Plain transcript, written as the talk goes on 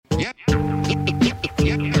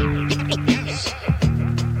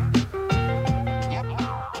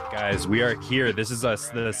Guys, we are here. This is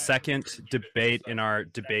the second debate in our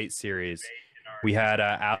debate series. We had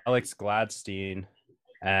Alex Gladstein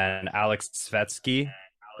and Alex Svetsky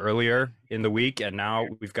earlier in the week, and now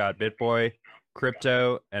we've got BitBoy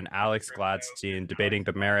Crypto and Alex Gladstein debating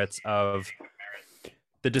the merits of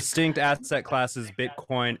the distinct asset classes,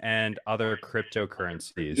 Bitcoin and other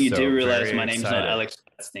cryptocurrencies. You do realize my name's not Alex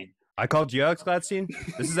Gladstein. I called you Alex Gladstein?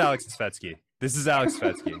 This is Alex Svetsky. This is Alex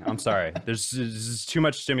Svetsky. I'm sorry. There's too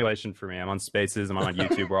much stimulation for me. I'm on Spaces. I'm on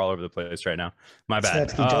YouTube. We're all over the place right now. My bad.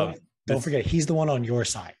 Svetsky, don't forget, he's the one on your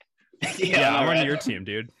side. Yeah, I'm on your team,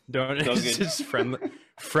 dude. Don't just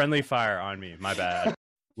friendly fire on me. My bad.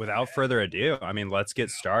 Without further ado, I mean, let's get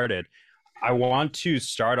started. I want to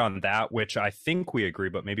start on that, which I think we agree,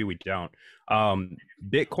 but maybe we don't.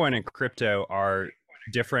 Bitcoin and crypto are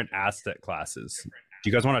different asset classes. Do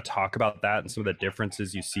you guys want to talk about that and some of the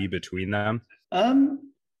differences you see between them?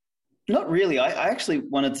 Not really. I actually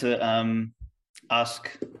wanted to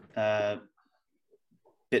ask BitBoy,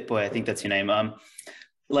 I think that's your name.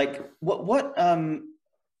 Like what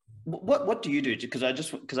do you do? Because I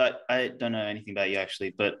don't know anything about you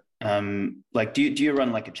actually, but like do you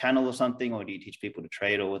run like a channel or something, or do you teach people to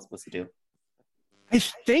trade, or what's the deal? I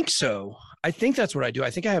think so. I think that's what I do. I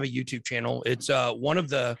think I have a YouTube channel. It's one of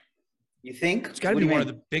the. You think it's got to be one of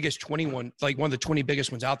the biggest 21, like one of the 20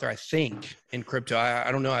 biggest ones out there, I think, in crypto.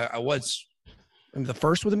 I don't know. I'm the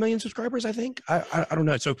first with 1 million subscribers, I think. I don't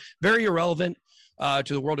know. So very irrelevant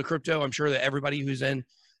to the world of crypto. I'm sure that everybody who's in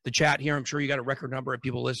the chat here, I'm sure you got a record number of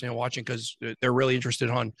people listening and watching because they're really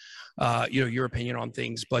interested on, your opinion on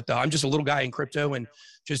things. But I'm just a little guy in crypto and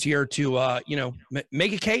just here to,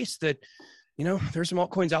 make a case that, there's some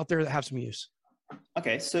altcoins out there that have some use.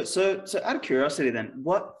 Okay. So out of curiosity then,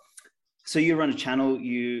 so you run a channel,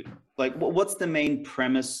 what's the main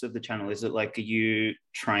premise of the channel? Is it like, are you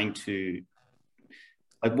trying to,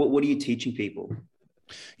 like, what are you teaching people?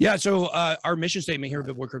 Yeah. So our mission statement here at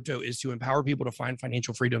BitBoy Crypto is to empower people to find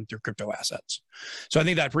financial freedom through crypto assets. So I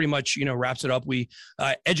think that pretty much, wraps it up. We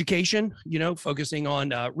education, focusing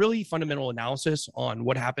on really fundamental analysis on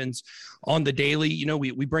what happens on the daily.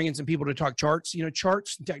 We bring in some people to talk charts.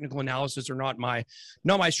 Charts and technical analysis are not my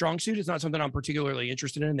strong suit. It's not something I'm particularly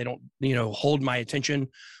interested in. They don't, hold my attention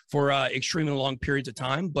for extremely long periods of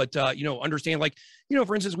time. But, understand, like,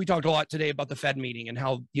 for instance, we talked a lot today about the Fed meeting and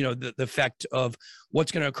how, the effect of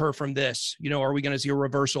what's going to occur from this. Are we going to see a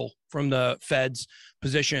reversal from the Fed's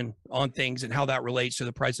position on things and how that relates to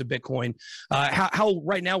the price of Bitcoin? How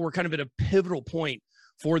right now we're kind of at a pivotal point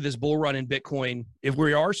for this bull run in Bitcoin. If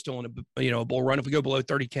we are still in a bull run, if we go below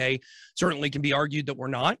 30K, certainly can be argued that we're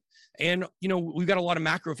not. And, we've got a lot of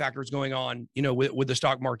macro factors going on, with the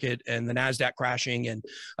stock market and the NASDAQ crashing and,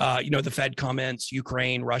 the Fed comments,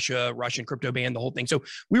 Ukraine, Russia, Russian crypto ban, the whole thing. So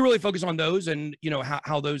we really focus on those and,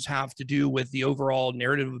 how those have to do with the overall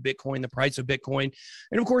narrative of Bitcoin, the price of Bitcoin.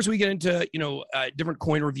 And of course, we get into, different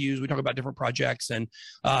coin reviews. We talk about different projects and,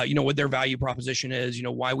 what their value proposition is,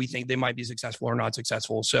 why we think they might be successful or not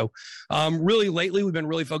successful. So really lately, we've been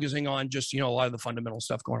really focusing on just, a lot of the fundamental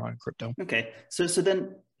stuff going on in crypto. Okay. So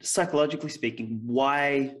then, psychologically speaking,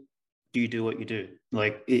 why do you do what you do?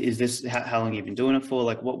 Like, is this how long you've been doing it for?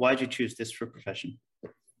 Like, why did you choose this for a profession?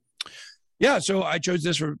 Yeah, so I chose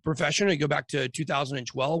this for a profession. I go back to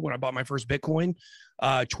 2012 when I bought my first Bitcoin,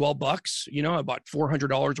 $12. I bought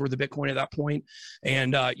 $400 worth of Bitcoin at that point,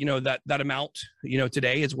 and that amount,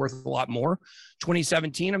 today is worth a lot more.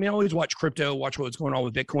 2017, I always watch crypto, watch what's going on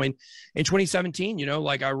with Bitcoin. In 2017,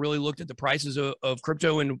 I really looked at the prices of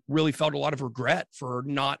crypto and really felt a lot of regret for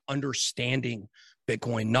not understanding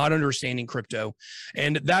Bitcoin, not understanding crypto,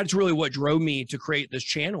 and that's really what drove me to create this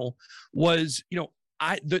channel. Was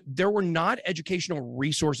there were not educational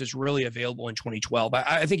resources really available in 2012.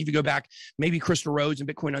 I think if you go back, maybe Crystal Rhodes and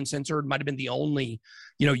Bitcoin Uncensored might have been the only,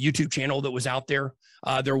 YouTube channel that was out there.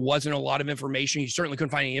 There wasn't a lot of information. You certainly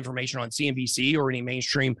couldn't find any information on CNBC or any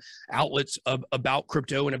mainstream outlets about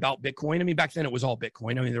crypto and about Bitcoin. Back then it was all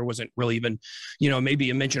Bitcoin. There wasn't really even, maybe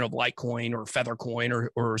a mention of Litecoin or Feathercoin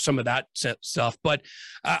or some of that stuff. But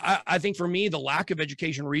I think for me, the lack of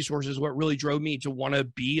education resources, what really drove me to want to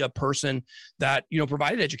be a person that,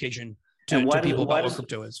 provided education to people about what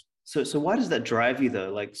crypto is. So why does that drive you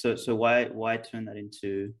though? Like, so why turn that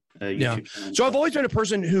into a YouTube channel? So I've always been a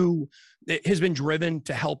person who has been driven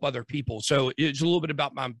to help other people. So it's a little bit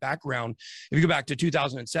about my background. If you go back to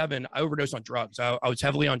 2007, I overdosed on drugs. I was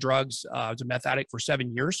heavily on drugs. I was a meth addict for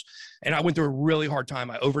 7 years, and I went through a really hard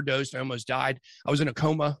time. I overdosed. I almost died. I was in a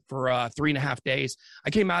coma for 3.5 days.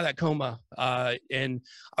 I came out of that coma, and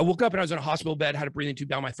I woke up and I was in a hospital bed, had a breathing tube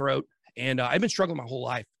down my throat, and I've been struggling my whole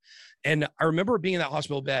life. And I remember being in that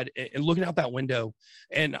hospital bed and looking out that window,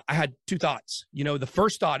 and I had two thoughts. You know, the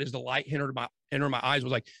first thought is the light entered my eyes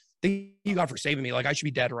was like, thank you, God, for saving me. Like, I should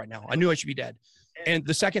be dead right now. I knew I should be dead. And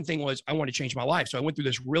the second thing was I wanted to change my life. So I went through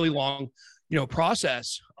this really long,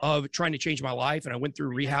 process of trying to change my life. And I went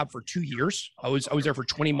through rehab for 2 years. I was there for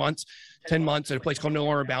 20 months, 10 months at a place called No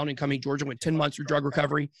Longer Bound in Cumming, Georgia. Went 10 months through drug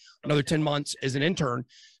recovery, another 10 months as an intern.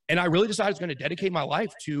 And I really decided I was going to dedicate my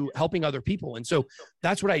life to helping other people. And so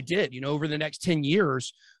that's what I did. Over the next 10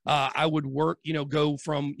 years, I would work, go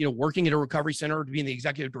from, working at a recovery center to being the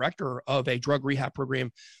executive director of a drug rehab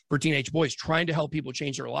program for teenage boys, trying to help people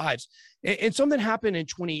change their lives. And something happened in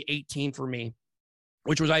 2018 for me,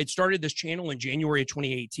 which was I had started this channel in January of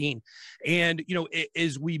 2018. And,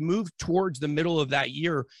 as we moved towards the middle of that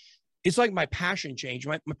year, it's like my passion changed.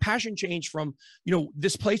 My passion changed from,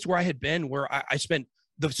 this place where I had been, where I spent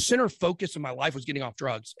the center focus of my life was getting off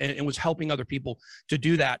drugs and was helping other people to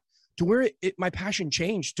do that, to where my passion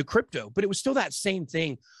changed to crypto. But it was still that same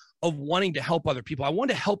thing of wanting to help other people. I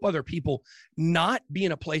wanted to help other people not be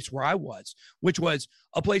in a place where I was, which was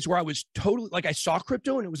a place where I was totally, like, I saw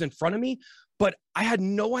crypto and it was in front of me, but I had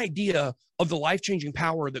no idea of the life-changing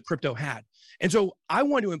power that crypto had. And so I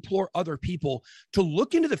want to implore other people to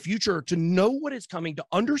look into the future, to know what is coming, to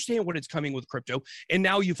understand what is coming with crypto. And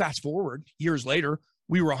now you fast forward years later,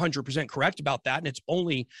 we were 100% correct about that. And it's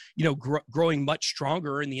only, growing much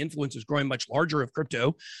stronger, and the influence is growing much larger of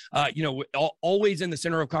crypto, always in the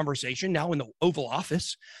center of conversation. Now in the Oval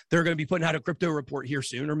Office, they're going to be putting out a crypto report here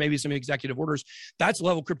soon, or maybe some executive orders. That's the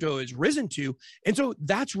level crypto has risen to. And so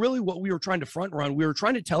that's really what we were trying to front run. We were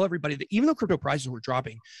trying to tell everybody that even though crypto prices were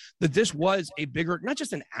dropping, that this was a bigger, not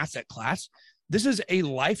just an asset class, this is a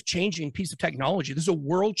life-changing piece of technology. This is a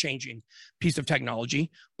world-changing piece of technology,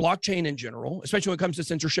 blockchain in general, especially when it comes to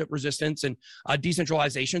censorship resistance and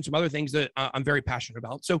decentralization, some other things that I'm very passionate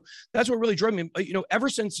about. So that's what really drove me. Ever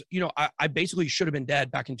since, I basically should have been dead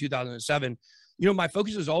back in 2007, my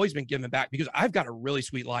focus has always been giving back, because I've got a really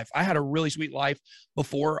sweet life. I had a really sweet life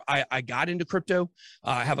before I got into crypto.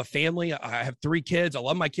 I have a family. I have 3 kids. I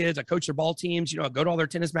love my kids. I coach their ball teams. I go to all their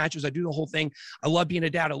tennis matches. I do the whole thing. I love being a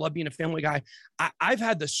dad. I love being a family guy. I've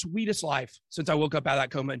had the sweetest life since I woke up out of that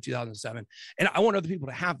coma in 2007. And I want other people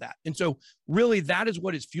to have that. And so really that is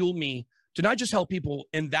what has fueled me to not just help people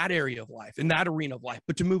in that area of life, in that arena of life,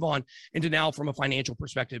 but to move on into now from a financial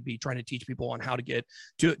perspective, be trying to teach people on how to get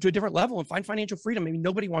to a different level and find financial freedom. I mean,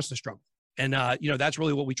 nobody wants to struggle. And, that's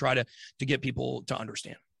really what we try to get people to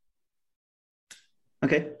understand.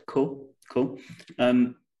 Okay, cool.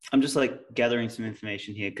 I'm just gathering some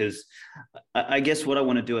information here, because I guess what I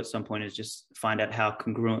want to do at some point is just find out how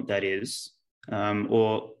congruent that is,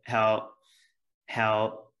 or how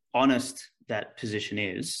honest that position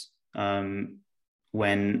is.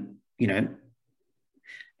 When,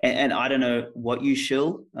 and I don't know what you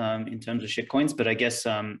shill in terms of shitcoins, but I guess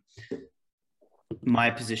my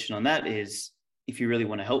position on that is, if you really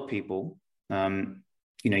want to help people,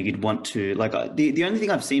 you'd want to, the only thing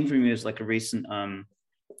I've seen from you is a recent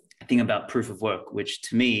thing about proof of work, which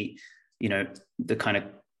to me, the kind of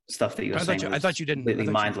stuff that you're saying, I thought you didn't. Completely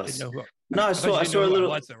mindless. No, I saw a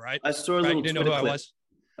little. I saw a little Twitter clip.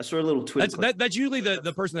 I saw a little Twitter clip. That's usually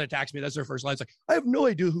the person that attacks me. That's their first line. It's like, I have no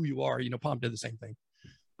idea who you are. Palm did the same thing.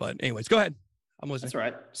 But anyways, go ahead. I'm listening. That's all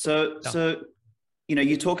right. So,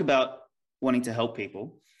 you talk about wanting to help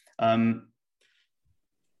people.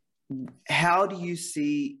 How do you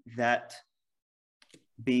see that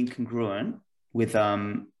being congruent with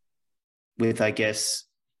I guess,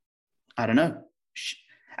 I don't know.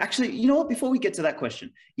 Actually, you know what? Before we get to that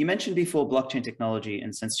question, you mentioned before blockchain technology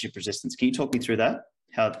and censorship resistance. Can you talk me through that?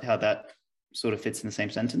 How that sort of fits in the same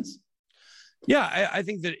sentence? Yeah, I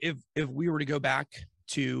think that if we were to go back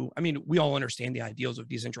to, we all understand the ideals of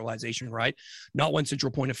decentralization, right? Not one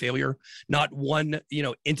central point of failure, not one,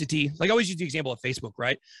 entity. I always use the example of Facebook,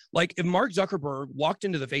 right? If Mark Zuckerberg walked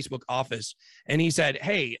into the Facebook office and he said,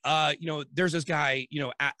 hey, there's this guy,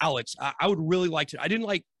 Alex, I would really like to, I didn't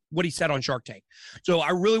like what he said on Shark Tank. So I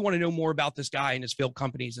really want to know more about this guy and his failed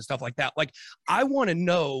companies and stuff like that. I want to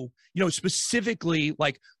know, specifically,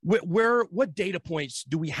 what data points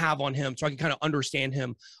do we have on him so I can kind of understand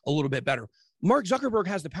him a little bit better. Mark Zuckerberg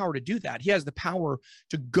has the power to do that. He has the power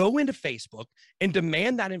to go into Facebook and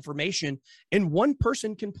demand that information, and one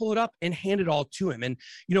person can pull it up and hand it all to him. And,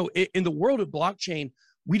 you know, in the world of blockchain,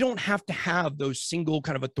 we don't have to have those single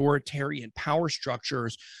kind of authoritarian power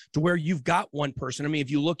structures to where you've got one person. I mean,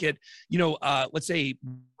 if you look at, you know, let's say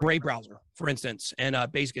Brave browser, for instance, and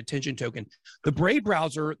basic attention token, the Brave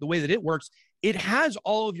browser, the way that it works, it has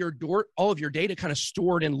all of your data kind of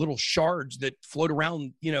stored in little shards that float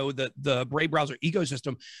around, you know, the Brave browser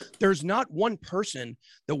ecosystem. There's not one person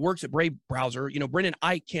that works at Brave browser. You know, Brendan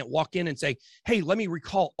Eich can't walk in and say, hey, let me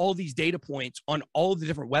recall all these data points on all of the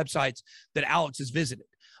different websites that Alex has visited.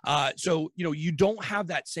 So, you know, you don't have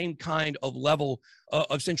that same kind of level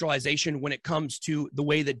of centralization when it comes to the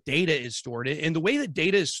way that data is stored. And the way that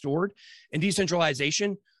data is stored and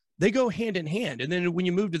decentralization, they go hand in hand. And then when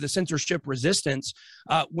you move to the censorship resistance,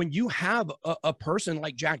 when you have a person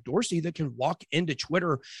like Jack Dorsey that can walk into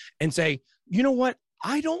Twitter and say, you know what,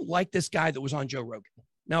 I don't like this guy that was on Joe Rogan.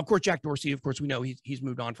 Now, of course, Jack Dorsey, of course, we know he's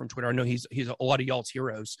moved on from Twitter. I know he's a lot of y'all's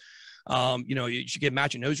heroes. You know, you should get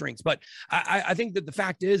matching nose rings. But I think that the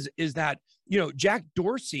fact is that, you know, Jack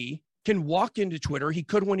Dorsey can walk into Twitter. He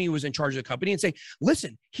could when he was in charge of the company and say,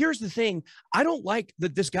 listen, here's the thing. I don't like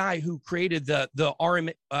that this guy who created the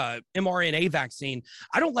mRNA vaccine,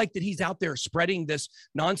 I don't like that he's out there spreading this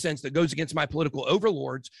nonsense that goes against my political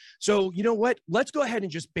overlords. So you know what? Let's go ahead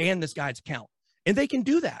and just ban this guy's account. And they can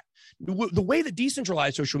do that. The way that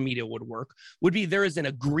decentralized social media would work would be there is an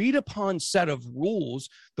agreed upon set of rules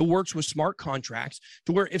that works with smart contracts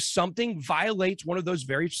to where if something violates one of those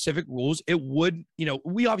very specific rules, it would, you know,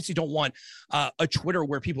 we obviously don't want a Twitter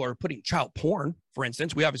where people are putting child porn, for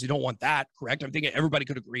instance. We obviously don't want that, correct? I'm thinking everybody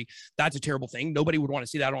could agree that's a terrible thing. Nobody would want to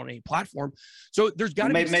see that on any platform. So there's got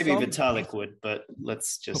to be maybe Vitalik would, but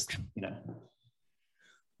let's just, you know.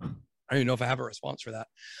 I don't even know if I have a response for that,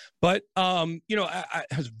 but, you know, I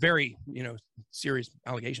has very, you know, serious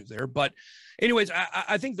allegations there. But anyways,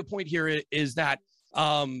 I think the point here is that,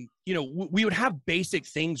 you know, we would have basic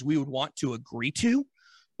things we would want to agree to,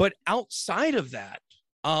 but outside of that,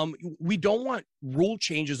 we don't want rule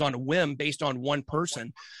changes on a whim based on one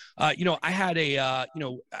person. You know, I had I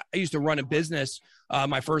used to run a business,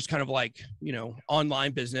 my first kind of like, you know,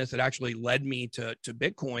 online business that actually led me to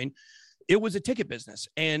Bitcoin. It was a ticket business.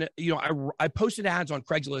 And, you know, I posted ads on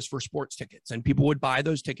Craigslist for sports tickets, and people would buy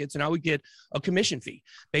those tickets, and I would get a commission fee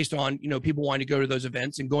based on, you know, people wanting to go to those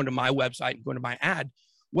events and going to my website and going to my ad.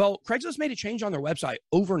 Well, Craigslist made a change on their website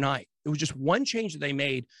overnight. It was just one change that they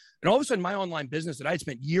made. And all of a sudden, my online business that I had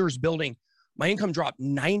spent years building, my income dropped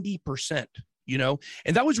 90%. You know,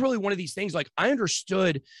 and that was really one of these things. Like, I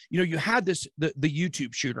understood, you know, you had the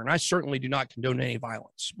YouTube shooter, and I certainly do not condone any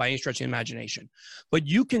violence by any stretch of the imagination, but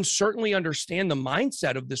you can certainly understand the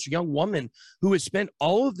mindset of this young woman who has spent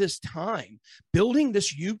all of this time building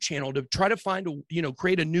this YouTube channel to try to find,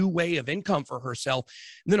 create a new way of income for herself.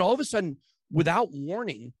 And then all of a sudden, without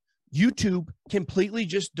warning, YouTube completely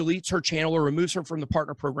just deletes her channel or removes her from the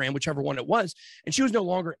partner program, whichever one it was. And she was no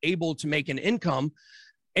longer able to make an income.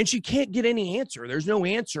 And she can't get any answer. There's no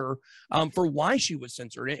answer for why she was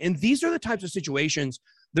censored. And these are the types of situations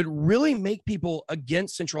that really make people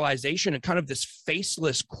against centralization and kind of this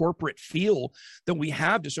faceless corporate feel that we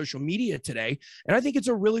have to social media today. And I think it's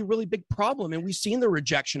a really, really big problem. And we've seen the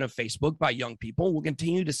rejection of Facebook by young people. We'll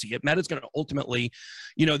continue to see it. Meta's going to ultimately,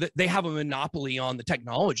 you know, they have a monopoly on the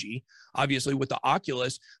technology, obviously with the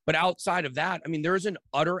Oculus. But outside of that, I mean, there is an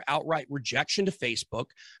utter outright rejection to Facebook,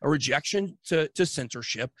 a rejection to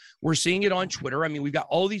censorship. We're seeing it on Twitter. I mean, we've got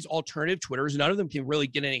all these alternative Twitters. None of them can really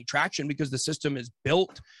get any traction because the system is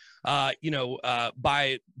built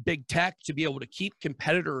by big tech to be able to keep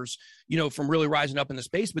competitors, you know, from really rising up in the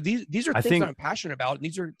space. But these are things that I'm passionate about. And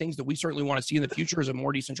these are things that we certainly want to see in the future as a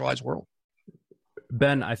more decentralized world.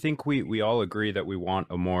 Ben, I think we all agree that we want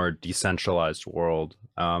a more decentralized world.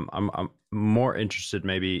 I'm more interested,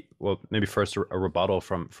 maybe first a rebuttal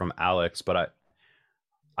from Alex, but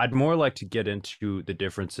I'd more like to get into the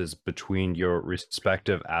differences between your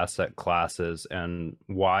respective asset classes and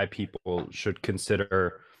why people should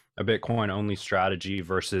consider a Bitcoin-only strategy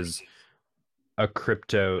versus a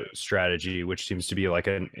crypto strategy, which seems to be like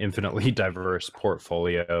an infinitely diverse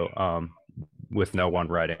portfolio with no one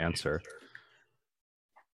right answer.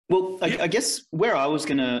 Well, I guess where I was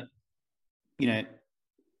going to, you know,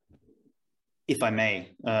 if I may.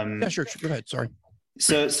 Yeah, sure. Go ahead. Sorry.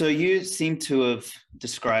 So you seem to have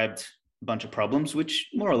described a bunch of problems, which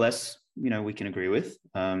more or less, you know, we can agree with.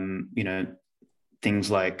 You know,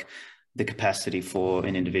 things like the capacity for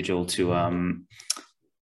an individual to,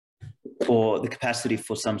 or the capacity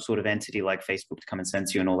for some sort of entity like Facebook to come and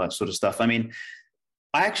censor you and all that sort of stuff. I mean,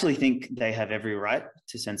 I actually think they have every right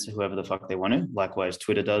to censor whoever the fuck they want to. Likewise,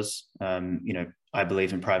 Twitter does. I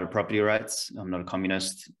believe in private property rights. I'm not a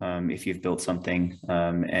communist. If you've built something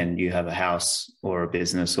and you have a house or a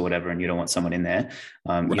business or whatever, and you don't want someone in there,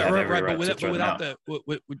 you have every right to throw them out.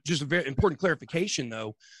 Just a very important clarification,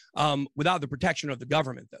 though, without the protection of the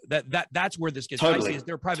government, though, that's where this gets dicey. Is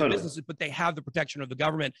they're private businesses, but they have the protection of the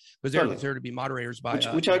government because they're considered to be moderators by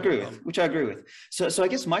which I agree with. Which I agree with. So I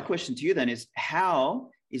guess my question to you then is, how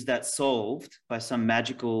is that solved by some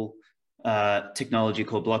magical technology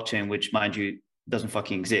called blockchain, which, mind you, doesn't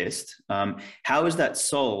fucking exist? How is that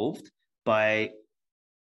solved by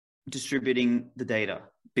distributing the data?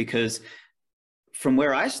 Because from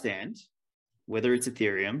where I stand, whether it's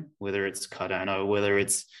Ethereum, whether it's Cardano, whether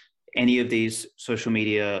it's any of these social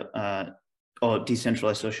media or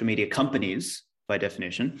decentralized social media companies, by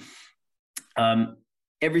definition,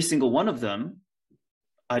 every single one of them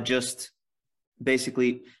are just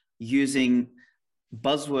basically using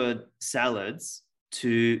buzzword salads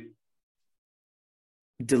to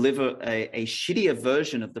deliver a shittier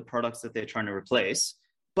version of the products that they're trying to replace,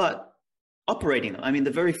 but operating them. I mean,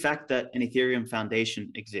 the very fact that an Ethereum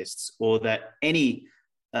Foundation exists, or that any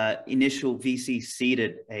initial VC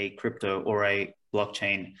seeded a crypto or a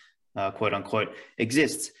blockchain, quote unquote,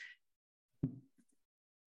 exists,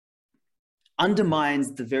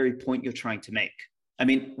 undermines the very point you're trying to make. I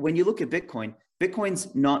mean, when you look at Bitcoin,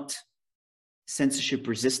 Bitcoin's not censorship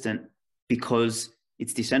resistant because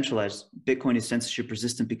it's decentralized. Bitcoin is censorship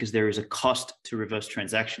resistant because there is a cost to reverse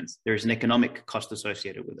transactions. There is an economic cost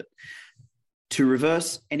associated with it. To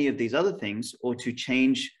reverse any of these other things, or to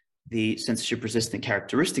change the censorship resistant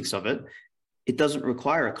characteristics of it, it doesn't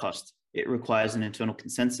require a cost. It requires an internal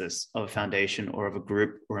consensus of a foundation or of a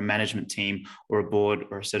group or a management team or a board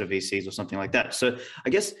or a set of VCs or something like that. So I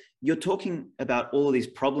guess you're talking about all of these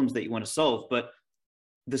problems that you want to solve, but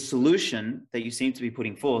the solution that you seem to be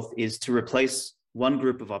putting forth is to replace one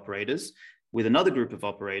group of operators with another group of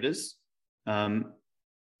operators,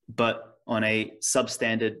 but on a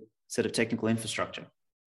substandard set of technical infrastructure.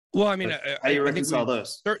 Well, I mean, how do you reconcile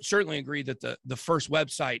those? Certainly agree that the first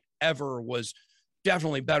website ever was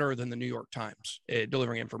definitely better than the New York Times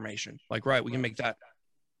delivering information. Like, right, we can make that,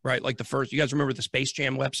 right? Like the first, you guys remember the Space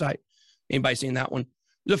Jam website? Anybody seen that one?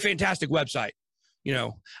 It was a fantastic website. You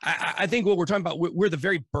know, I think what we're talking about, we're the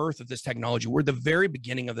very birth of this technology. We're the very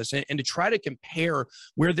beginning of this. And to try to compare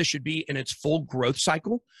where this should be in its full growth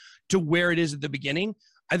cycle to where it is at the beginning,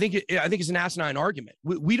 I think it's an asinine argument.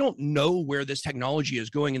 We don't know where this technology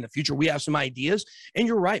is going in the future. We have some ideas, and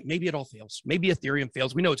you're right. Maybe it all fails. Maybe Ethereum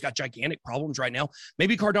fails. We know it's got gigantic problems right now.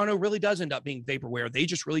 Maybe Cardano really does end up being vaporware. They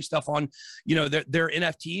just release stuff on, their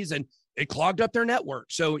NFTs, and it clogged up their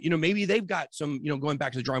network. So, maybe they've got some, going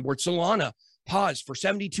back to the drawing board. Solana paused for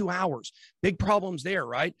 72 hours. Big problems there,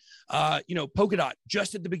 right? Polkadot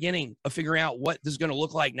just at the beginning of figuring out what this is going to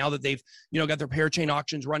look like now that they've, got their parachain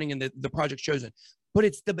auctions running and the project's chosen. But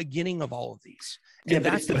it's the beginning of all of these. And yeah,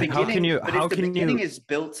 that's the beginning. How can the beginning is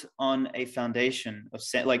built on a foundation of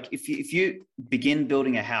sand. Like if you begin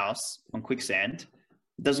building a house on quicksand,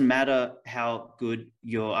 it doesn't matter how good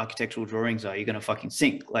your architectural drawings are, you're going to fucking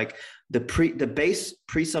sink. Like the base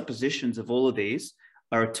presuppositions of all of these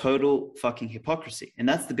are a total fucking hypocrisy. And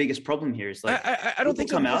that's the biggest problem here. Is like, I don't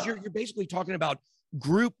think so, because you're basically talking about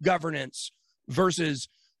group governance versus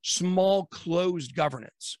small closed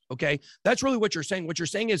governance. Okay. That's really what you're saying. What you're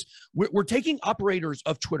saying is we're taking operators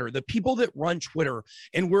of Twitter, the people that run Twitter,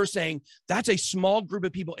 and we're saying that's a small group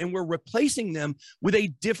of people, and we're replacing them with a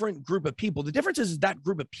different group of people. The difference is that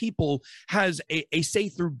group of people has a say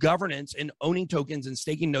through governance and owning tokens and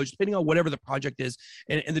staking nodes, depending on whatever the project is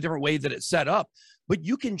and the different way that it's set up. But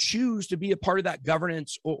you can choose to be a part of that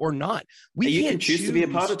governance or not. You can't choose to be a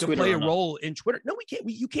part of Twitter, play a role in Twitter. No, we can't.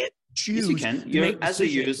 You can't choose. Yes, you can. As a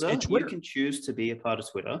user, you can choose to be a part of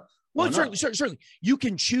Twitter. Well, certainly, you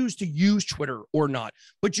can choose to use Twitter or not,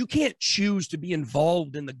 but you can't choose to be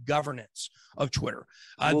involved in the governance of Twitter.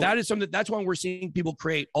 That is something. That's why we're seeing people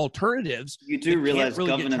create alternatives. You do realize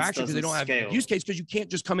really governance doesn't because they don't scale. have use case, because you can't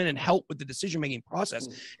just come in and help with the decision-making process.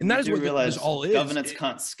 And that is what this all is. Governance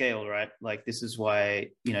can't scale, right? Like this is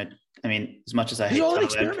why as much as I hate it's all an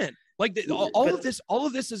experiment. Like all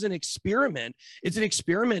of this is an experiment. It's an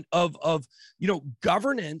experiment of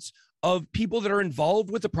governance of people that are involved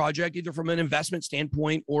with the project, either from an investment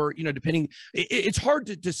standpoint or, depending. It's hard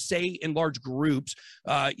to say in large groups,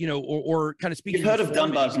 or kind of speaking. You've heard of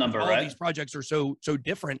Dunbar's number, right? All these projects are so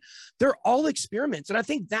different. They're all experiments. And I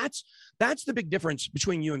think that's the big difference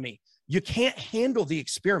between you and me. You can't handle the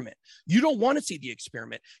experiment. You don't want to see the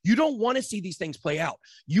experiment. You don't want to see these things play out.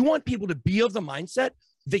 You want people to be of the mindset,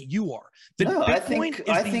 that you are. That No, Bitcoin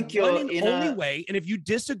I is think the you're one and in only a- way. And if you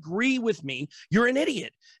disagree with me, you're an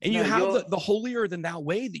idiot. And you No, have the holier than thou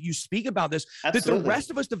way that you speak about this, that the Absolutely.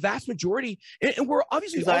 rest of us, the vast majority, and we're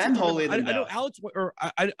obviously Because I also am talking holier about- than I know thou. Alex, or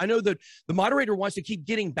I know that the moderator wants to keep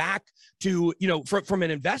getting back to, you know, from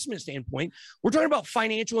an investment standpoint. We're talking about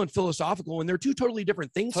financial and philosophical, and they're two totally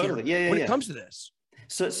different things Totally. here Yeah, when yeah. it comes to this.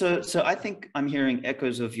 So I think I'm hearing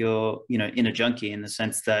echoes of your, you know, inner junkie in the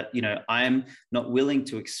sense that, you know, I'm not willing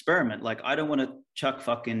to experiment. Like, I don't want to chuck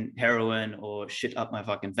fucking heroin or shit up my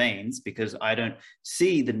fucking veins because I don't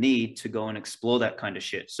see the need to go and explore that kind of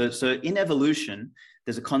shit. So in evolution,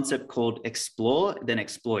 there's a concept called explore, then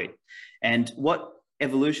exploit. And what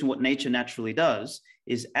nature naturally does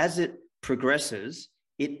is as it progresses,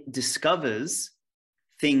 it discovers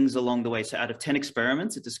things along the way. So out of 10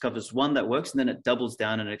 experiments, it discovers one that works, and then it doubles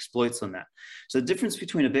down and it exploits on that. So the difference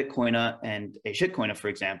between a Bitcoiner and a shitcoiner, for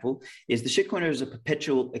example, is the shitcoiner is a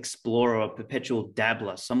perpetual explorer, a perpetual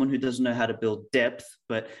dabbler, someone who doesn't know how to build depth,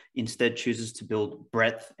 but instead chooses to build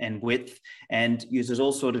breadth and width, and uses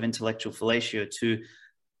all sort of intellectual fellatio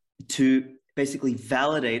to basically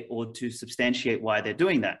validate or to substantiate why they're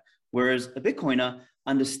doing that. Whereas a Bitcoiner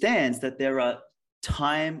understands that there are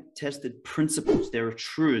time-tested principles, there are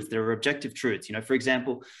truths, there are objective truths. You know, for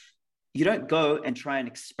example, you don't go and try and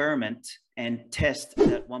experiment and test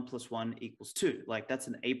that 1 + 1 = 2. Like, that's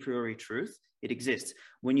an a priori truth. It exists.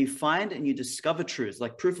 When you find and you discover truths,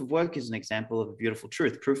 like proof of work is an example of a beautiful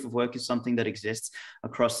truth. Proof of work is something that exists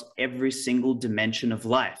across every single dimension of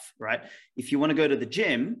life, right? If you want to go to the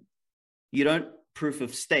gym, you don't proof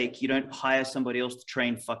of stake. You don't hire somebody else to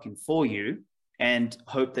train fucking for you and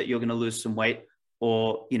hope that you're going to lose some weight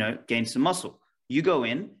or, you know, gain some muscle. You go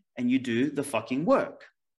in and you do the fucking work,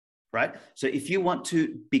 right? So if you want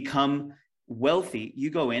to become wealthy, you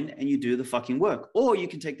go in and you do the fucking work. Or you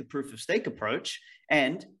can take the proof of stake approach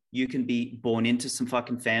and you can be born into some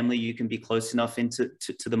fucking family. You can be close enough into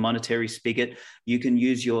to the monetary spigot. You can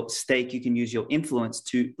use your stake. You can use your influence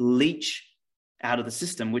to leech out of the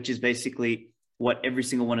system, which is basically what every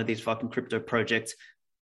single one of these fucking crypto projects,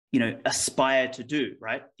 you know, aspire to do,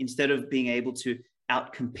 right? Instead of being able to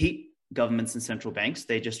outcompete governments and central banks,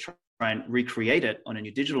 they just try and recreate it on a new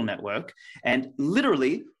digital network and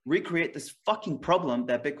literally recreate this fucking problem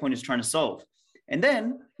that Bitcoin is trying to solve. And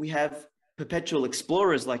then we have perpetual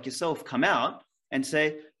explorers like yourself come out and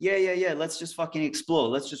say, yeah, let's just fucking explore.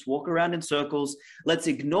 Let's just walk around in circles. Let's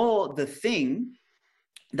ignore the thing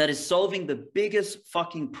that is solving the biggest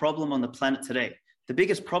fucking problem on the planet today. The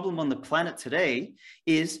biggest problem on the planet today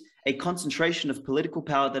is a concentration of political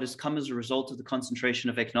power that has come as a result of the concentration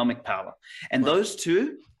of economic power. And Right.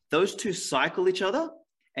 those two cycle each other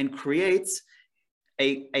and creates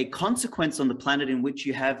a consequence on the planet in which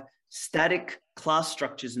you have static class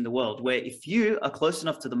structures in the world, where if you are close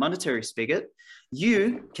enough to the monetary spigot,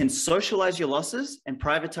 you can socialize your losses and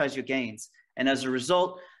privatize your gains. And as a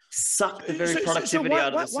result, suck the very productivity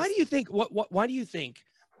out of the system. Why do you think? Why do you think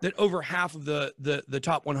that over half of the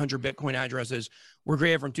top 100 Bitcoin addresses were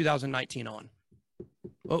created from 2019 on?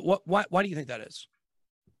 Why do you think that is?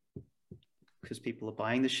 Because people are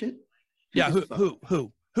buying the shit. Yeah,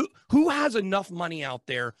 who has enough money out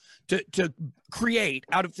there to create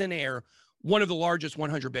out of thin air one of the largest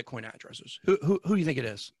 100 Bitcoin addresses? Who do you think it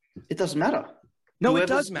is? It doesn't matter. No, it Whoever's-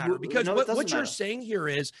 does matter, because no, it what doesn't you're matter. saying here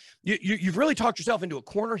is you've really talked yourself into a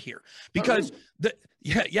corner here, because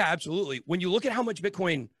yeah, absolutely. When you look at how much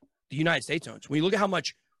Bitcoin the United States owns, when you look at how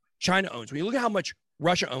much China owns, when you look at how much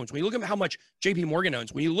Russia owns, when you look at how much JP Morgan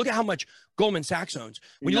owns, when you look at how much Goldman Sachs owns,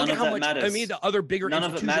 when you None look at of how that much matters. the other bigger None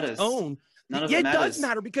of it institutions matters. own. None of it it does matters.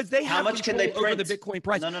 matter, because they How have much can control they over the print? Bitcoin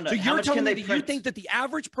price. No. So How you're much telling can me they that you print? think that the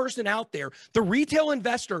average person out there, the retail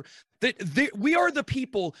investor, we are the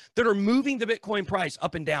people that are moving the Bitcoin price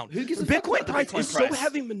up and down. Who gives The a fuck Bitcoin about the price Bitcoin is price? so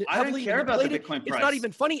heavily I don't care about the manipulated. Bitcoin It's price. not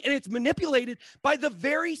even funny, and it's manipulated by the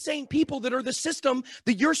very same people that are the system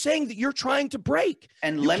that you're saying that you're trying to break.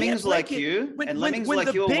 And You can't lemmings break like it. you, When like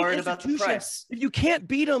the you are big worried about the institutions, price. if you can't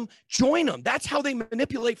beat them, join them. That's how they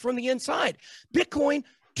manipulate from the inside. Bitcoin,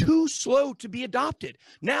 too slow to be adopted.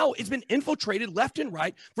 Now it's been infiltrated left and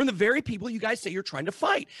right from the very people you guys say you're trying to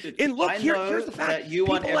fight. And look, I here's know the fact. that you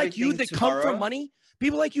want People like you everything that come tomorrow. from money,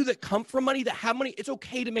 people like you that come from money, that have money, it's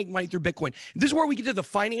okay to make money through Bitcoin. This is where we get to the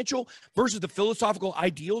financial versus the philosophical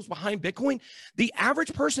ideals behind Bitcoin. The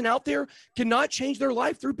average person out there cannot change their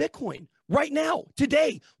life through Bitcoin. right now,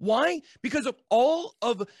 today. Why? Because of all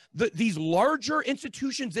of these larger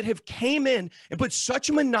institutions that have came in and put such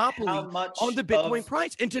a monopoly on the Bitcoin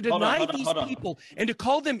price, and to deny these people and to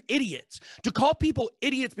call them idiots, to call people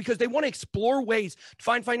idiots because they want to explore ways to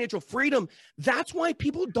find financial freedom. That's why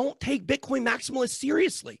people don't take Bitcoin maximalists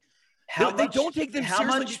seriously. They don't take them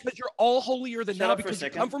seriously because you're all holier than thou, because you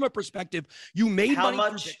come from a perspective, you made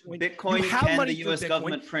money through Bitcoin. You have money through Bitcoin.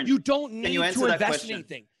 Government print? You don't need to invest in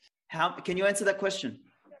anything. Can you answer that question?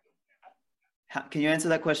 Can you answer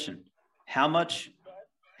that question? How much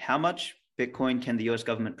Bitcoin can the US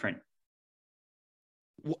government print?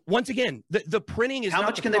 Once again, the printing is how not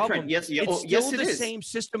much the can problem. they print? Yes, it's still the same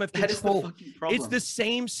system of control. It's the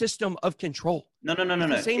same system of control. No.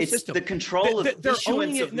 It's the control of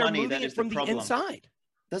issuance of money that is the problem. Inside.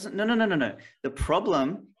 No. The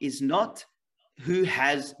problem is not who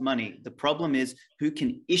has money. The problem is who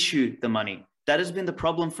can issue the money. That has been the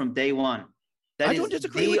problem from day one. I don't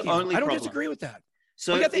disagree with you. I don't disagree with that.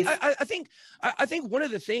 So I think one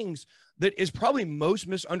of the things that is probably most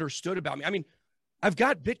misunderstood about me, I mean, I've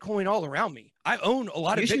got Bitcoin all around me. I own a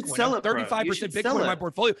lot of Bitcoin. I'm 35% Bitcoin in my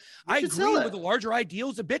portfolio. I agree with the larger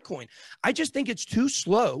ideals of Bitcoin. I just think it's too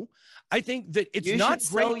slow. I think that it's not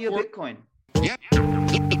great. Sell your Bitcoin.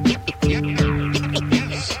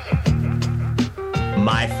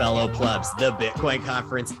 My fellow plebs, the Bitcoin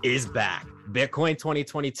conference is back. Bitcoin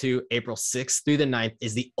 2022, April 6th through the 9th,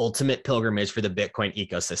 is the ultimate pilgrimage for the Bitcoin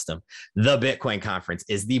ecosystem. The Bitcoin conference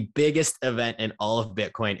is the biggest event in all of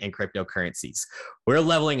Bitcoin and cryptocurrencies. We're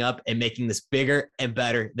leveling up and making this bigger and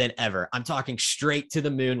better than ever. I'm talking straight to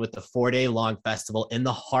the moon with the 4-day-long festival in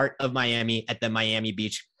the heart of Miami at the Miami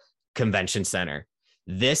Beach Convention Center.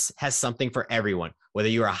 This has something for everyone. Whether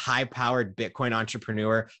you're a high-powered Bitcoin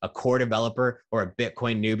entrepreneur, a core developer, or a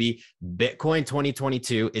Bitcoin newbie, Bitcoin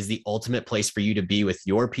 2022 is the ultimate place for you to be with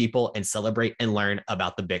your people and celebrate and learn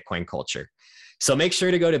about the Bitcoin culture. So make sure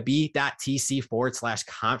to go to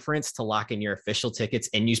b.tc/conference to lock in your official tickets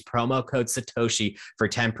and use promo code Satoshi for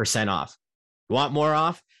 10% off. Want more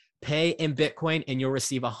off? Pay in Bitcoin and you'll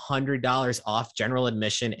receive $100 off general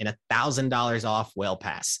admission and $1,000 off Whale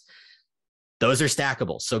Pass. Those are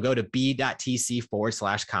stackable. So go to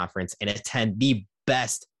b.tc/conference and attend the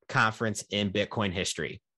best conference in Bitcoin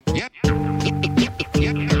history. Yep.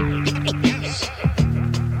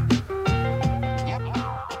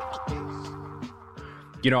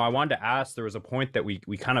 You know, I wanted to ask, there was a point that we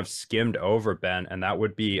kind of skimmed over, Ben, and that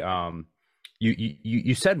would be,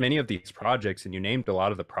 you said many of these projects, and you named a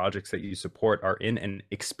lot of the projects that you support are in an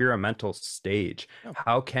experimental stage. Oh.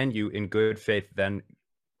 How can you, in good faith, then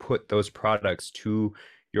put those products to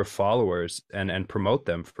your followers and promote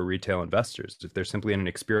them for retail investors? If they're simply in an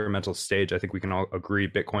experimental stage, I think we can all agree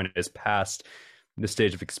Bitcoin is past the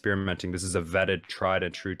stage of experimenting. This is a vetted, tried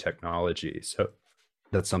and true technology. So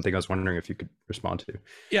that's something I was wondering if you could respond to.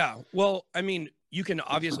 Yeah, well, I mean, you can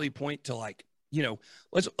obviously point to, like, you know,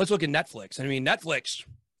 let's look at Netflix. I mean, Netflix,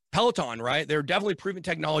 Peloton, right? They're definitely proven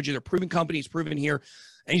technology. They're proven companies, proven here,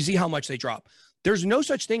 and you see how much they drop. There's no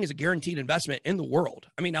such thing as a guaranteed investment in the world.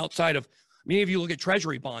 I mean, outside of, if you look at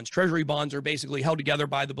treasury bonds are basically held together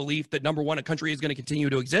by the belief that, number one, a country is going to continue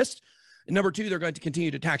to exist. And number two, they're going to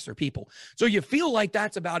continue to tax their people. So you feel like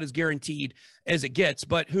that's about as guaranteed as it gets,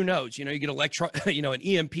 but who knows? You know, you get an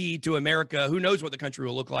EMP to America. Who knows what the country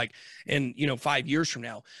will look like in, 5 years from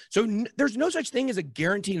now? So there's no such thing as a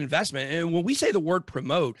guaranteed investment. And when we say the word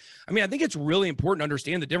promote, I mean, I think it's really important to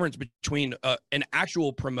understand the difference between an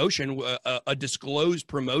actual promotion, a disclosed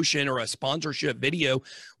promotion, or a sponsorship video,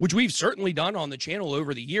 which we've certainly done on the channel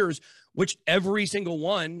over the years, which every single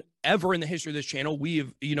one ever in the history of this channel, we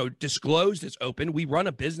have, disclosed it's open. We run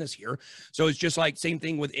a business here. So it's just like same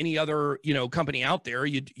thing with any other, company out there.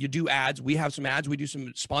 You do ads. We have some ads. We do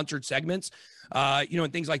some sponsored segments,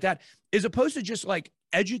 and things like that, as opposed to just like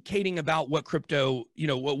educating about what crypto,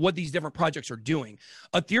 what these different projects are doing.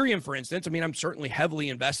 Ethereum, for instance, I mean, I'm certainly heavily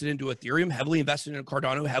invested into Ethereum, heavily invested in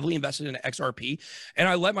Cardano, heavily invested in XRP. And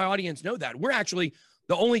I let my audience know that we're actually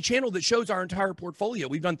the only channel that shows our entire portfolio.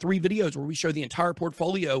 We've done 3 videos where we show the entire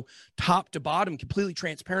portfolio top to bottom, completely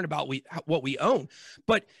transparent about what we own.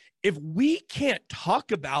 But if we can't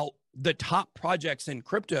talk about the top projects in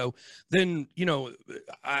crypto, then,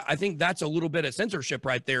 I think that's a little bit of censorship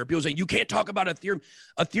right there. People say, you can't talk about Ethereum.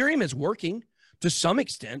 Ethereum is working. to some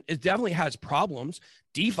extent. It definitely has problems.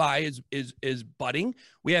 DeFi is budding.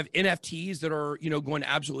 We have NFTs that are, you know, going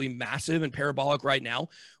absolutely massive and parabolic right now.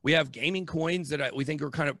 We have gaming coins that we think are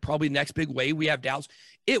kind of probably the next big wave. We have DAOs.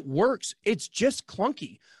 It works. It's just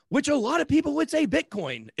clunky, which a lot of people would say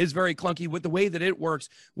Bitcoin is very clunky with the way that it works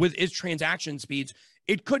with its transaction speeds.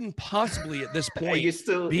 It couldn't possibly at this point. Are you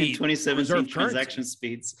still in 2017 transaction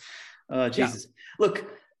speeds? Oh, Jesus. Yeah. Look.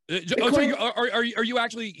 So are you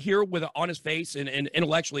actually here with an honest face and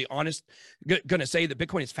intellectually honest going to say that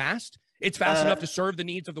Bitcoin is fast? It's fast enough to serve the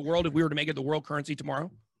needs of the world if we were to make it the world currency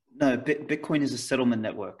tomorrow? No, Bitcoin is a settlement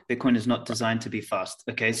network. Bitcoin is not designed to be fast.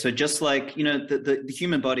 Okay, so just like, you know, the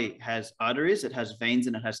human body has arteries, it has veins,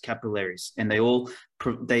 and it has capillaries, and they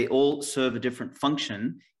all serve a different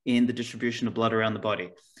function in the distribution of blood around the body.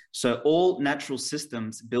 So all natural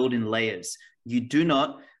systems build in layers. You do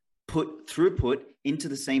not put throughput into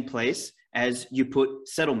the same place as you put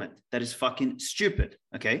settlement. That is fucking stupid.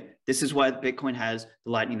 Okay. This is why Bitcoin has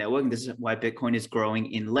the Lightning Network, and this is why Bitcoin is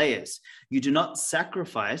growing in layers. You do not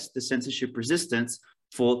sacrifice the censorship resistance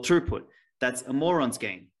for throughput. That's a moron's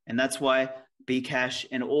game. And that's why Bcash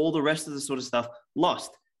and all the rest of the sort of stuff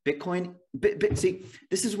lost. Bitcoin, see,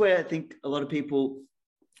 this is where I think a lot of people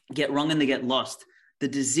get wrong and they get lost. The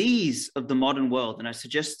disease of the modern world, and I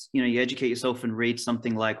suggest, you know, you educate yourself and read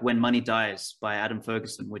something like When Money Dies by Adam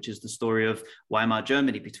Ferguson, which is the story of Weimar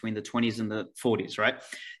Germany between the 20s and the 40s, right?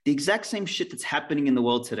 The exact same shit that's happening in the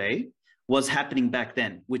world today was happening back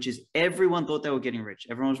then, which is everyone thought they were getting rich.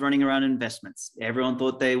 Everyone was running around in investments. Everyone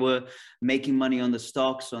thought they were making money on the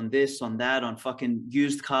stocks, on this, on that, on fucking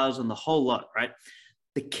used cars, on the whole lot, right?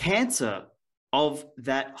 The cancer of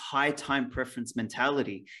that high time preference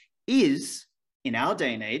mentality is, in our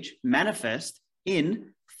day and age, manifest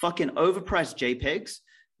in fucking overpriced JPEGs,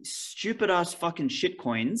 stupid ass fucking shit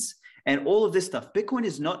coins, and all of this stuff. Bitcoin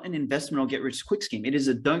is not an investment or get rich quick scheme. It is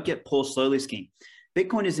a don't get poor slowly scheme.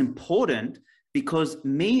 Bitcoin is important because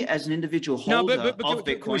me as an individual holder of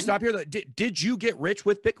Bitcoin. Can we stop here? Did you get rich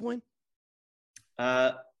with Bitcoin?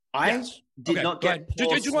 I did not get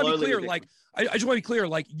poor just want to be clear, like, I just want to be clear,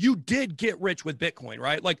 like, you did get rich with Bitcoin,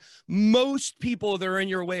 right? Like, most people that are in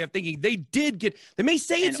your way of thinking, they may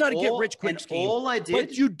say it's not a get rich quick scheme. All I did,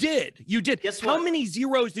 but you did. Guess How what? many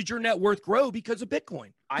zeros did your net worth grow because of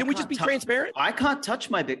Bitcoin? Can we just be transparent? I can't touch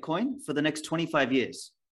my Bitcoin for the next 25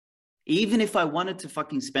 years. Even if I wanted to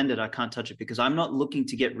fucking spend it, I can't touch it because I'm not looking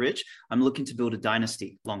to get rich. I'm looking to build a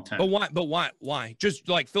dynasty long term. But why? Just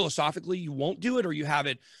like philosophically, you won't do it, or you have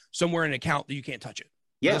it somewhere in an account that you can't touch it?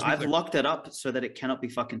 Yeah, I've locked it up so that it cannot be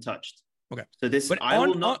fucking touched. Okay. So this, but I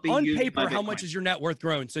will not be on used paper, by how Bitcoin. much has your net worth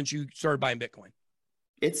grown since you started buying Bitcoin?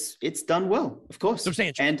 It's done well, of course.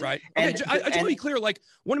 Substantial, right? Okay, I just want to be clear. Like,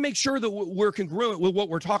 want to make sure that we're congruent with what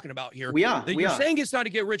we're talking about here. We are. You're saying it's not a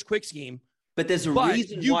get rich quick scheme, but there's a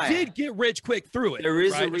reason why. You did get rich quick through it. There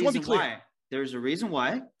is right? a reason why. There is a reason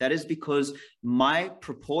why. That is because my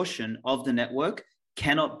proportion of the network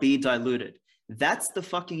cannot be diluted. That's the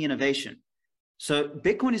fucking innovation. So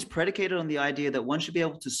Bitcoin is predicated on the idea that one should be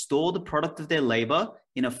able to store the product of their labor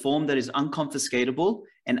in a form that is unconfiscatable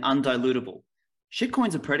and undilutable.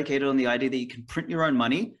 Shitcoins are predicated on the idea that you can print your own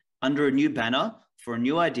money under a new banner for a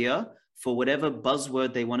new idea for whatever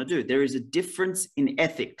buzzword they want to do. There is a difference in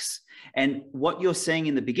ethics. And what you're saying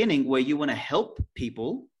in the beginning, where you want to help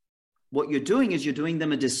people, what you're doing is you're doing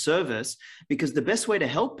them a disservice, because the best way to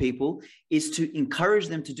help people is to encourage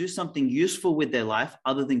them to do something useful with their life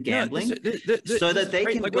other than gambling, so that they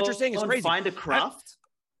can go and find a craft.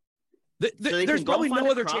 There's probably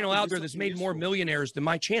no other channel out there that's made more millionaires than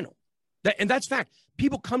my channel. And that's fact.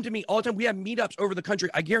 People come to me all the time. We have meetups over the country.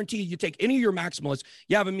 I guarantee you take any of your maximalists,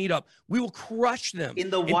 you have a meetup, we will crush them. In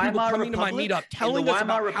the Weimar coming Republic, to my meetup, telling us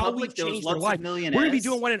about how we've changed their life. We're going to be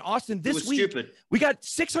doing one in Austin this week. Stupid. We got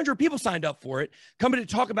 600 people signed up for it, coming to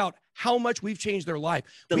talk about how much we've changed their life.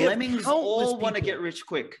 The lemmings all want to get rich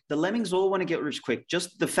quick. The lemmings all want to get rich quick.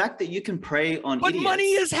 Just the fact that you can prey on idiots. But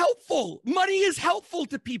money is helpful. Money is helpful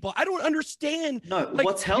to people. I don't understand. No, like,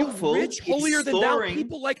 what's helpful? Rich, holier than thou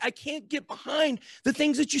people. Like, I can't get behind the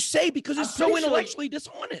things that you say because it's so intellectually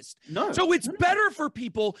dishonest. No. So it's better for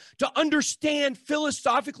people to understand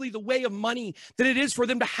philosophically the way of money than it is for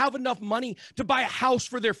them to have enough money to buy a house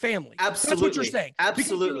for their family. Absolutely. That's what you're saying.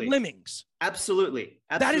 Absolutely. Lemmings. Absolutely.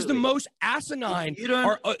 That is the most asinine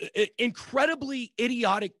or incredibly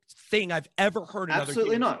idiotic thing I've ever heard.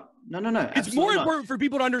 Absolutely not. No. It's more important for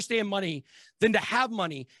people to understand money than to have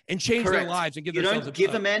money and change their lives and give themselves You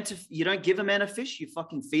don't give a man a fish, you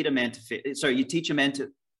fucking feed a man to fish. Sorry, you teach a man to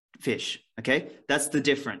fish. Okay, that's the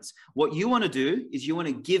difference. What you want to do is you want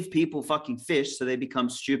to give people fucking fish so they become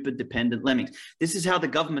stupid, dependent lemmings. This is how the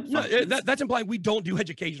government functions. No, that's implying we don't do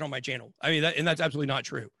education on my channel. I mean, and that's absolutely not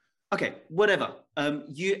true. Okay, whatever.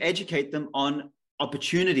 You educate them on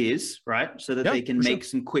opportunities, right? So that they can make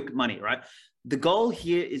some quick money, right? The goal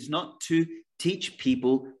here is not to teach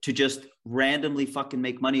people to just randomly fucking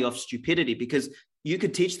make money off stupidity, because you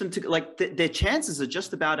could teach them to, like, their chances are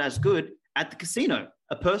just about as good at the casino.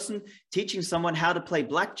 A person teaching someone how to play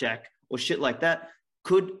blackjack or shit like that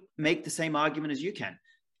could make the same argument as you can.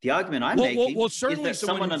 The argument I'm making certainly is that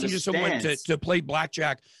someone teaches someone to play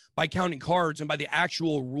blackjack by counting cards and by the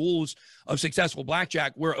actual rules of successful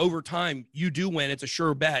blackjack, where over time you do win. It's a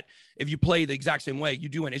sure bet. If you play the exact same way, you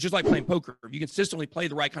do win. It's just like playing poker. If you consistently play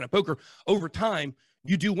the right kind of poker over time,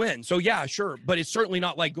 you do win. So yeah, sure. But it's certainly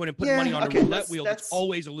not like going and putting money on a roulette wheel. That's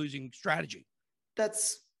always a losing strategy.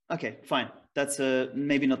 That's okay, fine. That's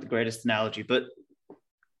maybe not the greatest analogy, but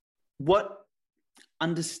what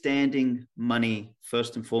understanding money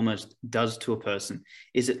first and foremost does to a person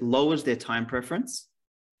is it lowers their time preference.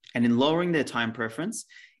 And in lowering their time preference,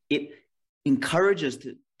 it encourages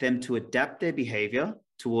them to adapt their behavior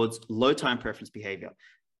towards low time preference behavior.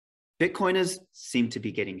 Bitcoiners seem to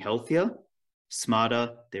be getting healthier,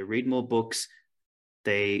 smarter. They read more books.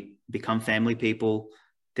 They become family people.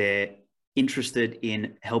 They're interested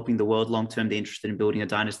in helping the world long-term. They're interested in building a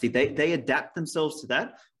dynasty. They adapt themselves to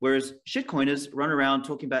that. Whereas shitcoiners run around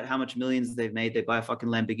talking about how much millions they've made. They buy a fucking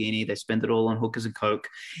Lamborghini. They spend it all on hookers and coke.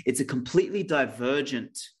 It's a completely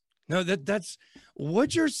divergent. No, that's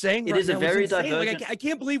what you're saying. It is a very divergent. Like, I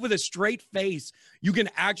can't believe with a straight face you can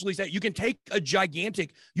actually say, you can take a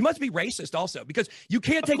gigantic, you must be racist also, because you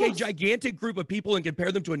can't take a gigantic group of people and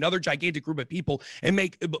compare them to another gigantic group of people and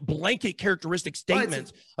make blanket characteristic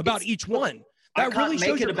statements about each one. That really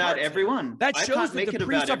shows make it about everyone. That shows that the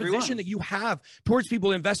presupposition that you have towards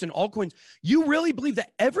people who invest in altcoins. You really believe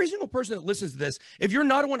that every single person that listens to this, if you're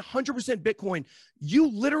not a 100% Bitcoin, you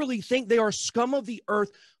literally think they are scum of the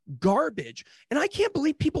earth garbage. And I can't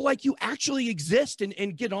believe people like you actually exist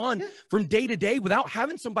and get on from day to day without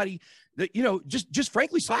having somebody that, you know, just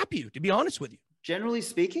frankly slap you, to be honest with you. Generally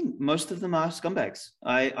speaking, most of them are scumbags.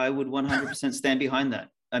 I would 100% stand behind that.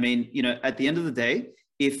 I mean, you know, at the end of the day,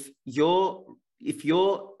 if your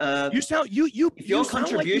contribution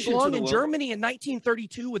like you belong in Germany in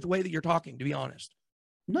 1932 with the way that you're talking, to be honest.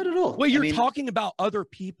 Not at all. Well, you're talking about other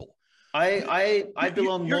people. I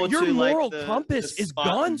belong more to your moral like compass is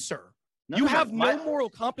gone, sir. You have no moral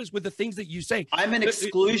compass with the things that you say. I'm an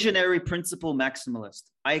exclusionary principle maximalist.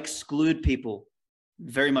 I exclude people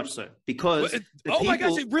very much so, because my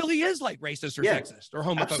gosh, it really is like racist or sexist or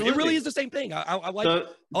homophobic. Absolutely. It really is the same thing. I like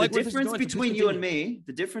the difference between you and me.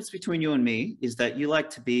 The difference between you and me is that you like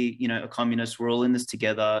to be, you know, a communist. We're all in this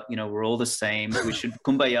together. You know, we're all the same. We should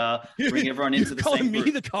kumbaya, bring everyone into the same group. Calling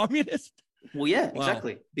me the communist? Well, yeah,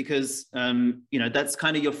 exactly. Because you know, that's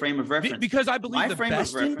kind of your frame of reference. Because I believe the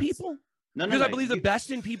best in people. Because I believe the best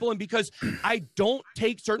in people, and because I don't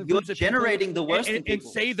take certain groups of generating the worst and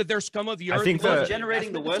say that they're scum of the earth. I think you're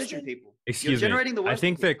generating the worst in people. Excuse me. I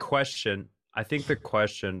think the question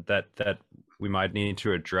that we might need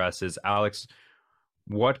to address is, Alex,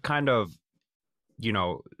 what kind of, you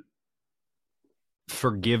know,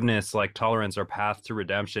 forgiveness, like tolerance or path to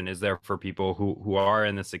redemption, is there for people who are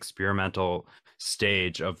in this experimental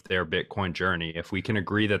stage of their Bitcoin journey? If we can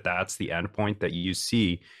agree that that's the endpoint that you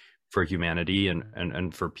see for humanity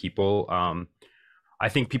and for people, I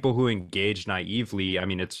think people who engage naively, I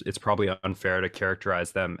mean, it's probably unfair to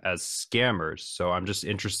characterize them as scammers. So I'm just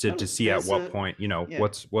interested to see at what point, you know,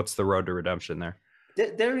 what's the road to redemption there?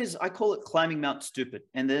 There is, I call it climbing Mount Stupid.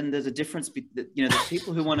 And then there's a difference, you know, there's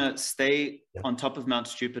people who want to stay on top of Mount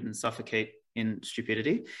Stupid and suffocate in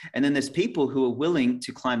stupidity. And then there's people who are willing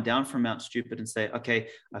to climb down from Mount Stupid and say, okay,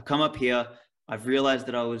 I've come up here. I've realized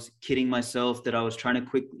that I was kidding myself, that I was trying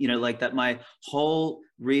to you know, like that my whole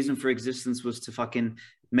reason for existence was to fucking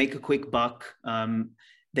make a quick buck.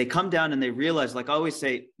 They come down and they realize, like I always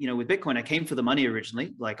say, you know, with Bitcoin, I came for the money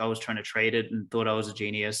originally. Like I was trying to trade it and thought I was a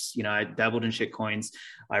genius. You know, I dabbled in shit coins.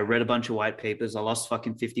 I read a bunch of white papers. I lost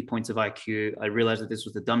fucking 50 points of IQ. I realized that this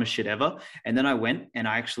was the dumbest shit ever. And then I went and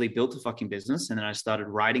I actually built a fucking business. And then I started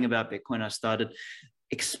writing about Bitcoin. I started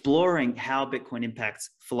exploring how Bitcoin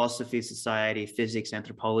impacts philosophy, society, physics,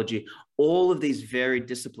 anthropology, all of these varied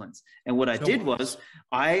disciplines. And what I did was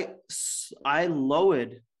I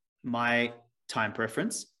lowered my time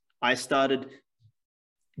preference. I started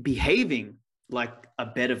behaving like a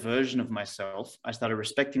better version of myself. I started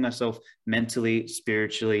respecting myself mentally,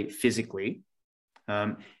 spiritually, physically.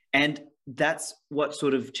 And that's what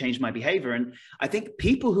sort of changed my behavior. And I think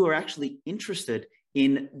people who are actually interested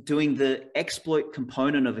in doing the exploit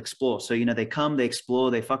component of explore. So, you know, they come, they explore,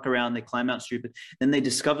 they fuck around, they climb out stupid, then they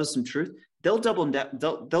discover some truth. They'll double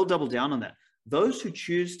down on that. Those who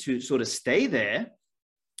choose to sort of stay there,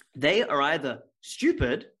 they are either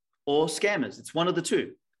stupid or scammers. It's one of the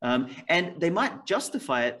two. And they might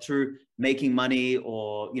justify it through making money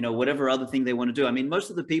or, you know, whatever other thing they want to do. I mean, most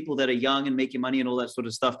of the people that are young and making money and all that sort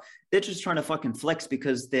of stuff, they're just trying to fucking flex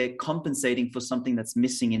because they're compensating for something that's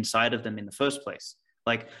missing inside of them in the first place.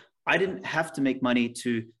 Like, I didn't have to make money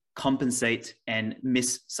to compensate and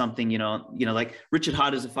miss something, you know, like Richard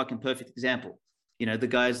Hart is a fucking perfect example. You know, the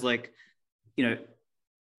guy's like, you know,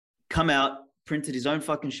 come out, printed his own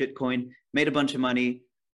fucking shitcoin, made a bunch of money,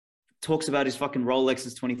 talks about his fucking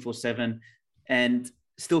Rolexes 24/7 and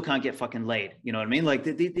still can't get fucking laid. You know what I mean? Like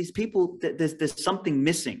these people, there's something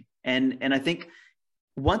missing. And I think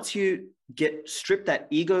once you strip that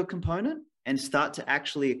ego component and start to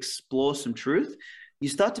actually explore some truth, you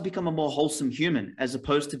start to become a more wholesome human, as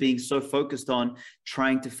opposed to being so focused on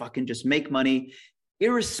trying to fucking just make money,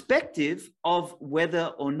 irrespective of whether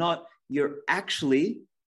or not you're actually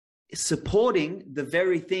supporting the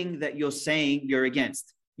very thing that you're saying you're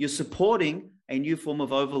against. You're supporting a new form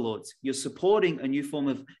of overlords. You're supporting a new form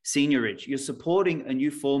of seigniorage. You're supporting a new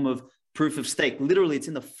form of proof of stake. Literally, it's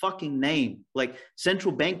in the fucking name. Like,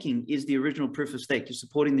 central banking is the original proof of stake. You're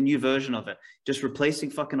supporting the new version of it, just replacing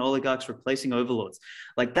fucking oligarchs, replacing overlords.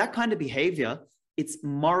 Like, that kind of behavior, it's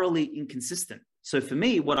morally inconsistent. So for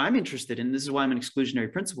me, what I'm interested in, this is why I'm an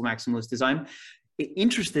exclusionary principle maximalist, is I'm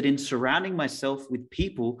interested in surrounding myself with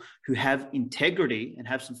people who have integrity and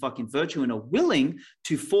have some fucking virtue and are willing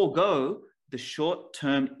to forego the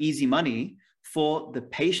short-term easy money for the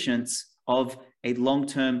patience of a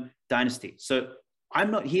long-term dynasty. So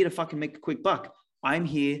I'm not here to fucking make a quick buck. I'm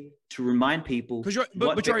here to remind people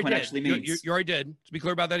what Bitcoin actually means. You already did. To be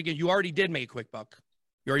clear about that again, you already did make a quick buck.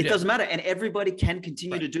 It doesn't matter. And everybody can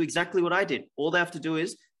continue to do exactly what I did. All they have to do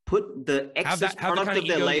is put the excess product of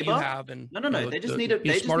their labor. No. They just need to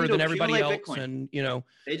be smarter than everybody else, Bitcoin. And you know,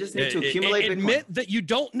 they just need to accumulate Bitcoin. Admit that you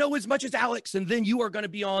don't know as much as Alex, and then you are going to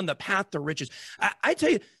be on the path to riches. I tell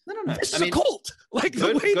you, this is a cult. Like the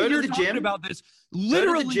way that you're talking about this,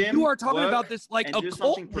 literally, you are talking about this like a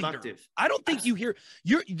cult leader. I don't think you hear.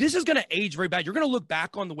 This is going to age very bad. You're going to look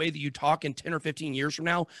back on the way that you talk in 10 or 15 years from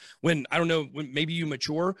now, when I don't know, when maybe you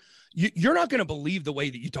mature. You're not going to believe the way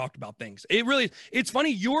that you talked about things. It's funny.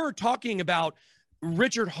 You're talking about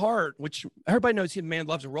Richard Hart, which everybody knows the man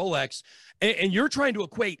loves a Rolex, and you're trying to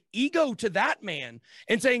equate ego to that man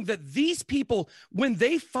and saying that these people, when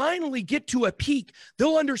they finally get to a peak,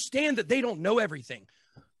 they'll understand that they don't know everything.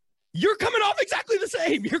 You're coming off exactly the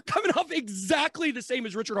same. You're coming off exactly the same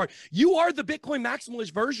as Richard Hart. You are the Bitcoin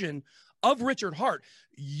maximalist version of Richard Hart.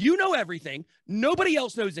 You know everything. Nobody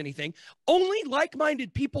else knows anything. Only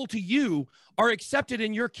like-minded people to you are accepted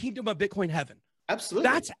in your kingdom of Bitcoin heaven. Absolutely.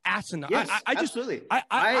 That's asinine. Yes, absolutely.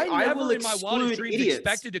 I never in my wildest dreams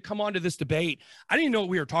expected to come onto this debate. I didn't know what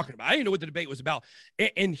we were talking about. I didn't know what the debate was about.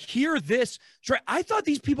 And hear this. I thought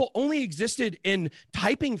these people only existed in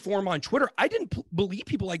typing form on Twitter. I didn't believe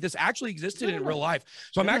people like this actually existed in real life.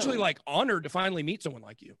 So I'm actually like honored to finally meet someone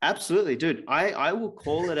like you. Absolutely, dude. I will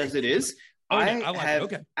call it as it is. I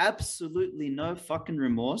have absolutely no fucking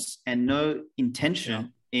remorse and no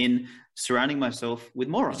intention in surrounding myself with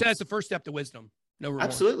morons. So that's the first step to wisdom. No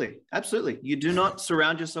remorse. Absolutely. You do not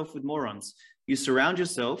surround yourself with morons. You surround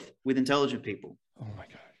yourself with intelligent people. Oh my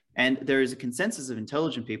God. And there is a consensus of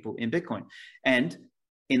intelligent people in Bitcoin. And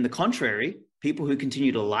in the contrary, people who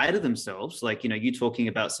continue to lie to themselves, like, you know, you talking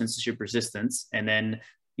about censorship resistance and then,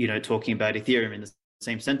 you know, talking about Ethereum in the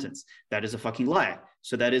same sentence, that is a fucking lie.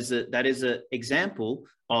 So that is a example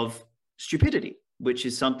of stupidity, which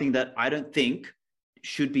is something that I don't think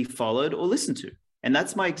should be followed or listened to. And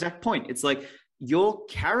that's my exact point. It's like, your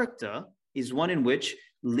character is one in which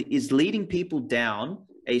is leading people down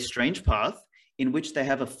a strange path in which they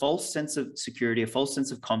have a false sense of security, a false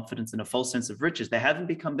sense of confidence, and a false sense of riches. They haven't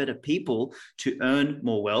become better people to earn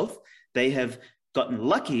more wealth. They have gotten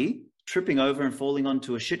lucky tripping over and falling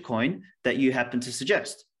onto a shitcoin that you happen to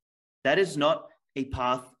suggest. That is not a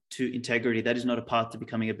path to integrity. That is not a path to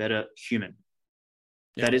becoming a better human.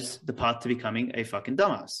 Yeah. That is the path to becoming a fucking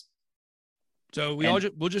dumbass. So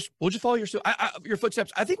we'll just follow your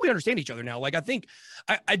footsteps. I think we understand each other now. Like,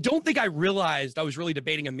 I don't think I realized I was really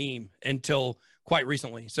debating a meme until quite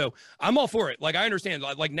recently. So I'm all for it. Like, I understand,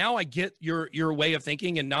 like now I get your way of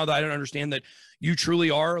thinking. And now that I don't understand that you truly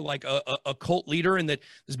are like a cult leader, and that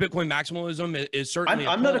this Bitcoin maximalism is certainly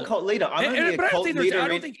I'm not a cult leader. I'm only a cult leader. I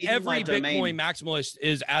don't think every Bitcoin maximalist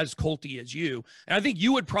is as culty as you. And I think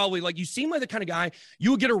you would probably, like, you seem like the kind of guy, you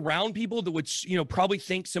would get around people that would, you know, probably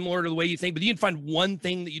think similar to the way you think, but you'd find one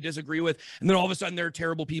thing that you disagree with, and then all of a sudden they're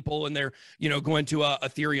terrible people and they're, you know, going to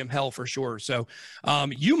Ethereum hell for sure. So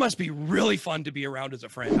you must be really fun to be around as a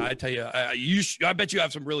friend. I tell you, I bet you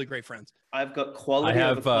have some really great friends. I've got quality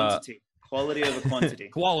over quantity. Quality over quantity.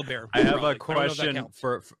 Koala bear. I have a question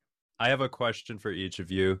I have a question for each of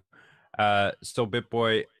you. So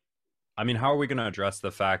BitBoy, I mean, how are we going to address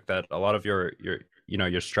the fact that a lot of your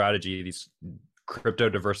strategy, these crypto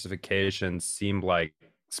diversifications, seem like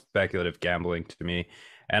speculative gambling to me?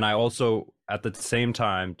 And I also, at the same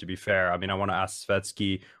time, to be fair, I mean, I want to ask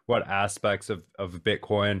Svetski, what aspects of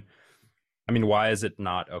Bitcoin, I mean, why is it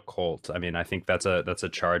not a cult? I mean, I think that's a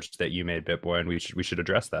charge that you made, BitBoy, and we should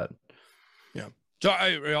address that. Yeah.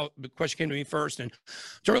 So the question came to me first, and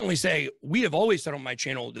certainly say, we have always said on my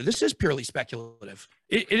channel, this is purely speculative.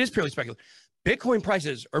 It is purely speculative. Bitcoin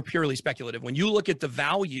prices are purely speculative. When you look at the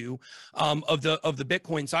value of the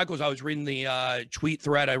Bitcoin cycles, I was reading the tweet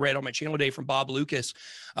thread I read on my channel today from Bob Lucas,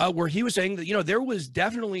 where he was saying that, you know, there was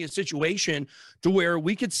definitely a situation to where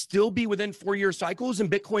we could still be within 4-year cycles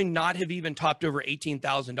and Bitcoin not have even topped over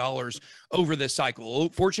 $18,000 over this cycle.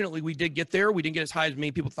 Fortunately, we did get there. We didn't get as high as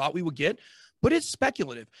many people thought we would get. But it's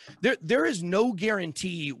speculative. There is no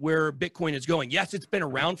guarantee where Bitcoin is going. Yes, it's been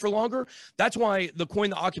around for longer. That's why the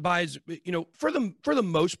coin that occupies, you know, for the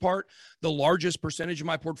most part, the largest percentage of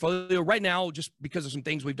my portfolio right now, just because of some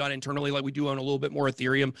things we've done internally, like we do own a little bit more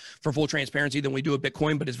Ethereum for full transparency than we do a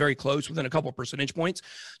Bitcoin, but it's very close, within a couple of percentage points.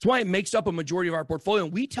 That's why it makes up a majority of our portfolio.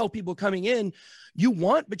 And we tell people coming in, you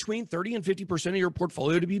want between 30 and 50% of your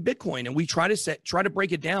portfolio to be Bitcoin. And we try to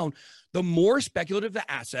break it down. The more speculative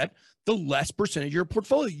the asset, the less percentage of your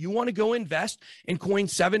portfolio. You want to go invest in coin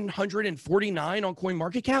 749 on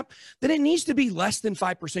CoinMarketCap, then it needs to be less than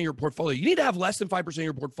 5% of your portfolio. You need to have less than 5% of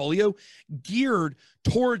your portfolio geared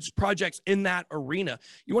towards projects in that arena.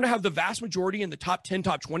 You want to have the vast majority in the top 10,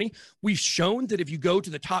 top 20. We've shown that if you go to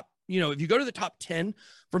the top, if you go to the top 10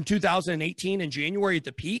 from 2018 in January at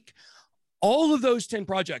the peak, all of those 10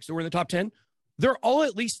 projects that were in the top 10, they're all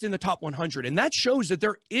at least in the top 100. And that shows that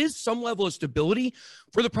there is some level of stability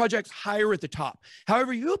for the projects higher at the top.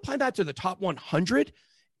 However, you apply that to the top 100,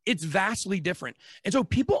 it's vastly different. And so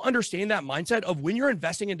people understand that mindset of when you're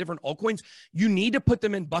investing in different altcoins, you need to put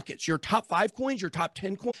them in buckets. Your top 5 coins, your top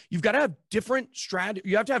 10 coins, you've got to have different strategy.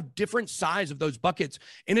 You have to have different size of those buckets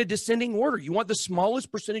in a descending order. You want the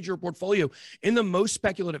smallest percentage of your portfolio in the most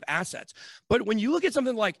speculative assets. But when you look at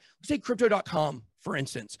something like, say, Crypto.com, for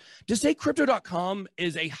instance, to say Crypto.com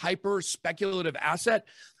is a hyper speculative asset,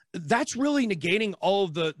 that's really negating all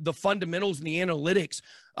of the fundamentals and the analytics,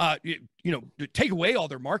 take away all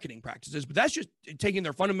their marketing practices, but that's just taking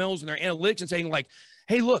their fundamentals and their analytics and saying like,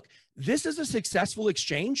 hey, look, this is a successful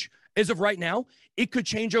exchange as of right now. It could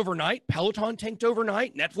change overnight. Peloton tanked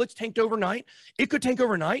overnight. Netflix tanked overnight. It could tank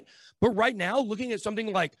overnight. But right now, looking at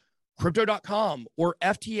something like Crypto.com or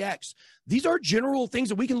FTX, these are general things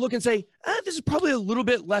that we can look and say, this is probably a little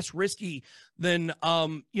bit less risky than,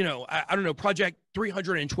 I don't know, Project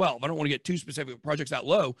 312. I don't want to get too specific with projects that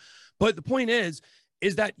low. But the point is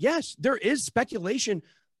that, yes, there is speculation.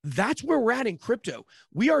 That's where we're at in crypto.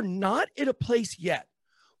 We are not at a place yet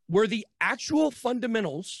where the actual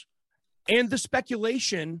fundamentals and the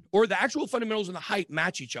speculation, or the actual fundamentals and the hype,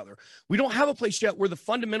 match each other. We don't have a place yet where the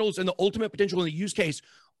fundamentals and the ultimate potential in the use case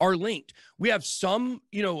are linked. We have some,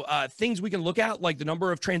 things we can look at, like the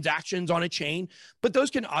number of transactions on a chain, but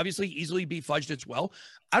those can obviously easily be fudged as well.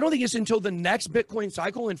 I don't think it's until the next Bitcoin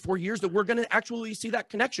cycle in 4 years that we're going to actually see that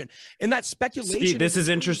connection. And that speculation. See, this is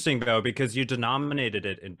interesting, though, because you denominated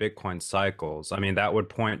it in Bitcoin cycles. I mean, that would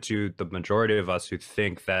point to the majority of us who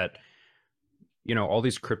think that, all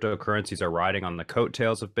these cryptocurrencies are riding on the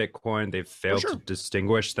coattails of Bitcoin. They've failed to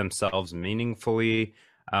distinguish themselves meaningfully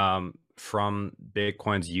from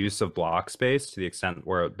Bitcoin's use of block space, to the extent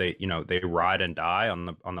where they ride and die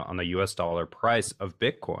on the US dollar price of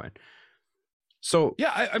Bitcoin. So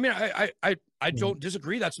yeah, I don't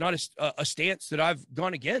disagree. That's not a stance that I've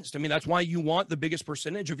gone against. I mean, that's why you want the biggest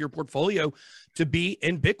percentage of your portfolio to be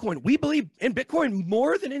in Bitcoin. We believe in Bitcoin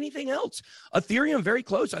more than anything else. Ethereum, very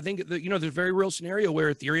close. I think that, there's a very real scenario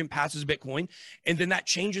where Ethereum passes Bitcoin, and then that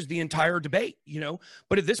changes the entire debate,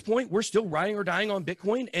 But at this point, we're still riding or dying on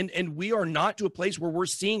Bitcoin, and we are not to a place where we're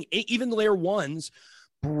seeing even the layer ones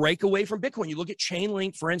break away from Bitcoin. You look at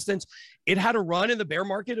Chainlink, for instance, it had a run in the bear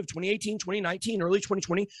market of 2018, 2019, early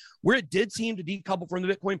 2020, where it did seem to decouple from the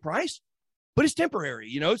Bitcoin price, but it's temporary,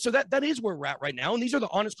 you know? So that is where we're at right now. And these are the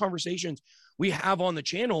honest conversations we have on the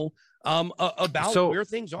channel about where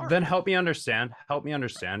things are. Then help me understand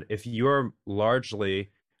if you're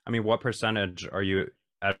largely, I mean, what percentage are you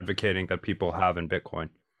advocating that people have in Bitcoin?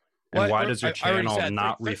 And why does your channel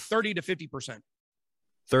not 30 to 50%?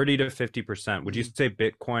 30 to 50%. Would you say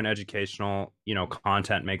Bitcoin educational, you know,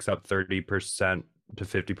 content makes up 30% to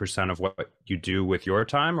 50% of what you do with your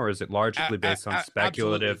time, or is it largely based on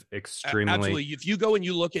speculative, extremely? Absolutely. If you go and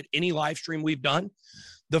you look at any live stream we've done,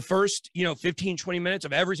 the first, 15, 20 minutes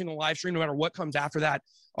of every single live stream, no matter what comes after that,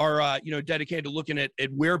 are, dedicated to looking at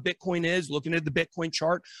where Bitcoin is, looking at the Bitcoin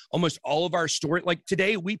chart. Almost all of our story, like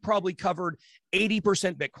today, we probably covered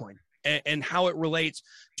 80% Bitcoin and how it relates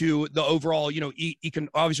to the overall, obviously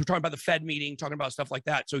we're talking about the Fed meeting, talking about stuff like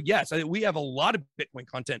that. So yes, we have a lot of Bitcoin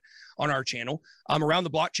content on our channel. Around the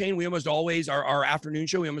blockchain, we almost always, our afternoon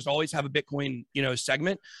show, we almost always have a Bitcoin,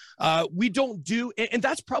 segment. We don't do, and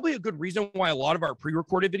that's probably a good reason why a lot of our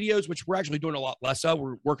pre-recorded videos, which we're actually doing a lot less of,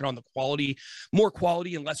 we're working on the quality, more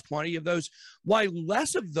quality and less quantity of those. Why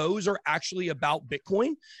less of those are actually about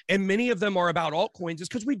Bitcoin and many of them are about altcoins is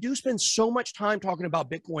because we do spend so much time talking about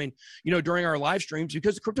Bitcoin, during our live streams,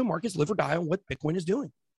 because the crypto markets live or die on what Bitcoin is doing.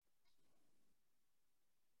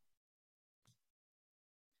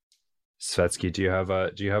 Svetski, do you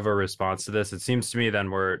have a response to this? It seems to me then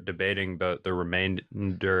we're debating the remainder,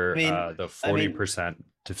 the 40%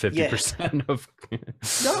 to 50% of.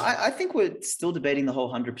 No, I think we're still debating the whole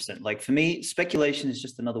 100%. Like for me, speculation is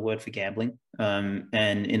just another word for gambling. And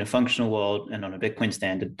in a functional world and on a Bitcoin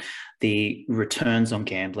standard, the returns on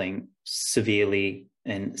gambling severely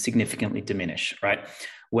and significantly diminish, right?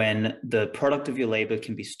 When the product of your labor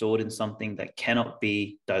can be stored in something that cannot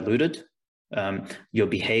be diluted, your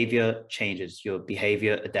behavior changes, your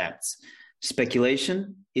behavior adapts.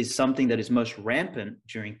 Speculation is something that is most rampant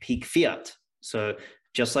during peak fiat. So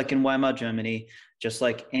just like in Weimar Germany, just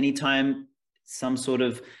like anytime some sort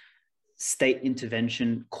of state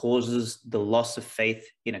intervention causes the loss of faith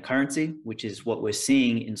in a currency, which is what we're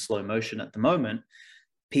seeing in slow motion at the moment,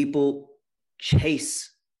 people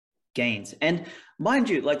chase gains. And mind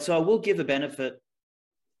you, so I will give a benefit,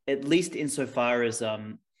 at least insofar as,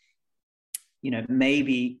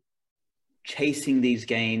 maybe chasing these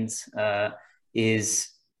gains is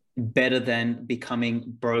better than becoming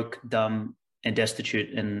broke, dumb, and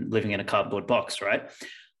destitute and living in a cardboard box, right?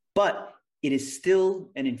 But it is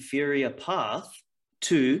still an inferior path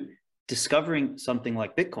to discovering something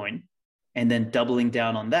like Bitcoin and then doubling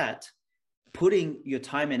down on that, putting your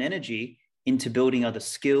time and energy into building other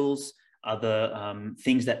skills, other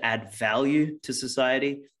things that add value to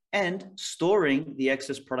society, and storing the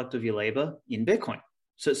excess product of your labor in Bitcoin.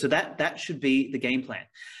 So that should be the game plan.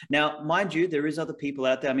 Now, mind you, there is other people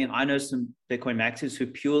out there. I mean, I know some Bitcoin maxis who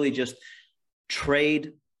purely just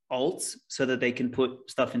trade alts so that they can put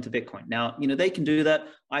stuff into Bitcoin. Now, they can do that.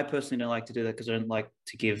 I personally don't like to do that because I don't like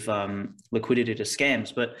to give liquidity to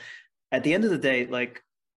scams. But at the end of the day,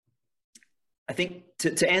 I think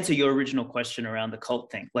to answer your original question around the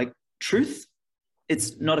cult thing, truth,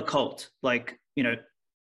 it's not a cult.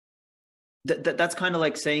 That's kind of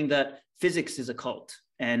like saying that physics is a cult,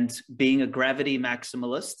 and being a gravity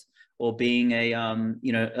maximalist or being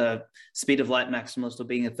a speed of light maximalist or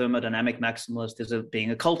being a thermodynamic maximalist is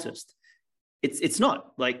being a cultist. It's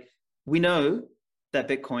not. We know that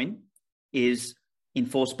Bitcoin is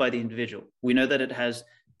enforced by the individual. We know that it has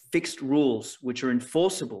fixed rules which are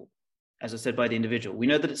enforceable, as I said, by the individual. We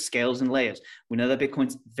know that it scales in layers. We know that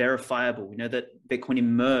Bitcoin's verifiable. We know that Bitcoin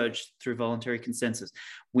emerged through voluntary consensus.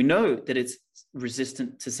 We know that it's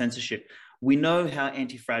resistant to censorship. We know how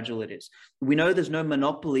anti-fragile it is. We know there's no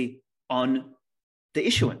monopoly on the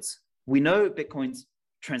issuance. We know Bitcoin's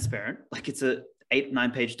transparent, it's a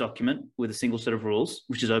 8-9 page document with a single set of rules,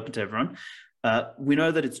 which is open to everyone. We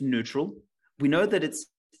know that it's neutral. We know that it's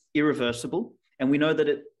irreversible. And we know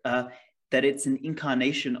that that it's an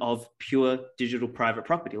incarnation of pure digital private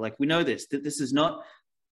property. We know this, that this is not,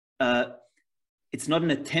 it's not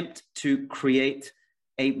an attempt to create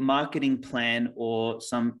a marketing plan or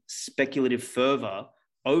some speculative fervor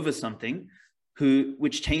over something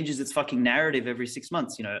which changes its fucking narrative every 6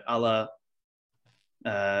 months, a la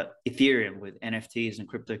Ethereum with NFTs and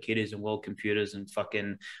CryptoKitties and World Computers and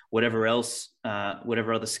fucking whatever else,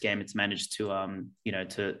 whatever other scam it's managed to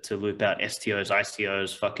to loop out, STOs,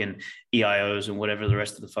 ICOs, fucking EIOs, and whatever the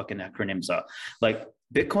rest of the fucking acronyms are.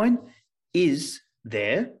 Bitcoin is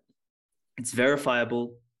there, it's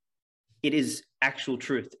verifiable, it is actual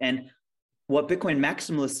truth. And what Bitcoin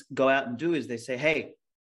maximalists go out and do is they say, hey,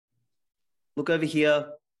 look over here.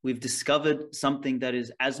 We've discovered something that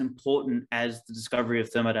is as important as the discovery of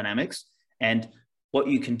thermodynamics. And what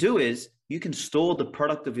you can do is you can store the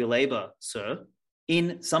product of your labor, sir,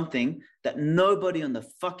 in something that nobody in the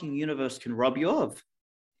fucking universe can rob you of.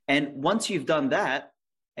 And once you've done that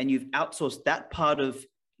and you've outsourced that part of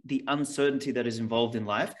the uncertainty that is involved in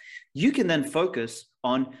life, you can then focus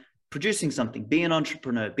on producing something, be an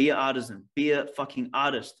entrepreneur, be an artisan, be a fucking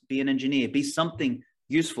artist, be an engineer, be something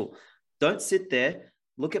useful. Don't sit there,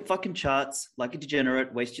 look at fucking charts like a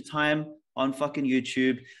degenerate, waste your time on fucking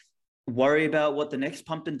YouTube, worry about what the next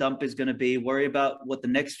pump and dump is going to be, worry about what the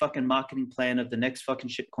next fucking marketing plan of the next fucking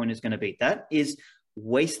shitcoin is going to be. That is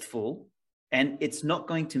wasteful, and it's not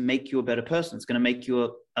going to make you a better person. It's going to make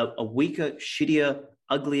you a weaker, shittier,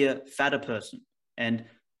 uglier, fatter person. And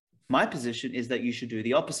my position is that you should do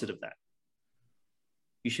the opposite of that.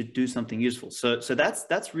 You should do something useful. So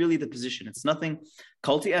that's really the position. It's nothing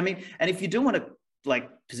culty. I mean, and if you do want to like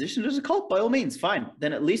position it as a cult, by all means, fine.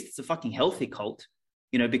 Then at least it's a fucking healthy cult,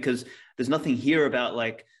 you know, because there's nothing here about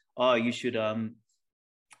like, oh, you should, I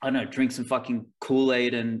don't know, drink some fucking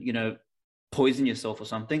Kool-Aid and, you know, poison yourself or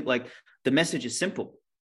something. Like, the message is simple.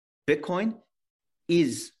 Bitcoin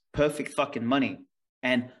is perfect fucking money.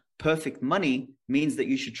 And perfect money means that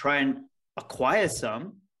you should try and acquire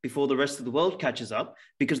some before the rest of the world catches up,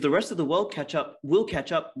 because the rest of the world will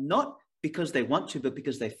catch up, not because they want to, but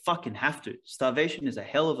because they fucking have to. Starvation is a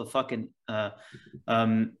hell of a fucking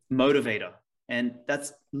motivator. And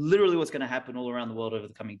that's literally what's going to happen all around the world over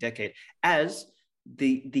the coming decade, as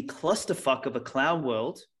the clusterfuck of a clown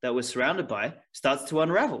world that we're surrounded by starts to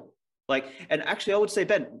unravel. Like, and actually I would say,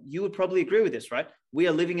 Ben, you would probably agree with this, right? We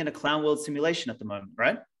are living in a clown world simulation at the moment,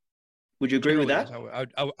 right? Would you agree with that?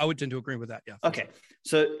 I would tend to agree with that. Yeah. Okay.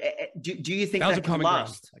 So do you think that can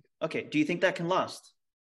last? Okay. Do you think that can last?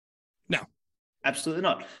 No. Absolutely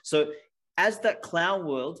not. So as that clown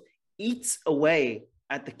world eats away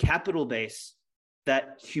at the capital base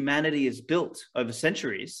that humanity has built over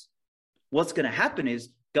centuries, what's going to happen is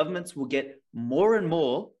governments will get more and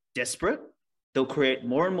more desperate. They'll create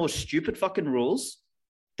more and more stupid fucking rules.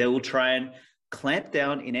 They will try and clamp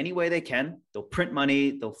down in any way they can. They'll print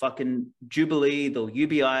money. They'll fucking Jubilee. They'll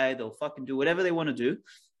UBI. They'll fucking do whatever they want to do.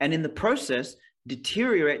 And in the process,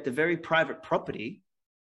 deteriorate the very private property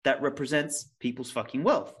that represents people's fucking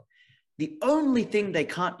wealth. The only thing they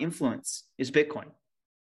can't influence is Bitcoin.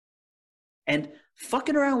 And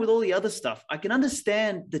fucking around with all the other stuff, I can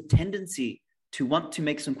understand the tendency to want to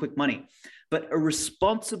make some quick money, but a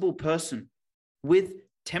responsible person with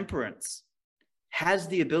temperance has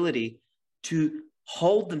the ability to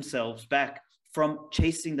hold themselves back from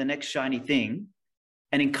chasing the next shiny thing,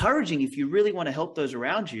 and encouraging, if you really want to help those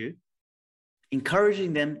around you,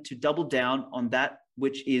 encouraging them to double down on that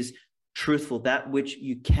which is truthful, that which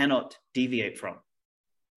you cannot deviate from.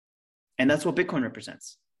 And that's what Bitcoin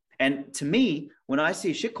represents. And to me, when I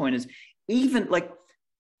see shitcoiners, even like,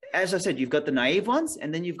 as I said, you've got the naive ones,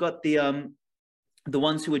 and then you've got the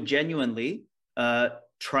ones who are genuinely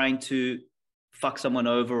trying to fuck someone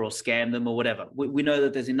over or scam them or whatever. We know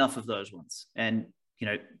that there's enough of those ones, and you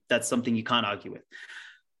know that's something you can't argue with.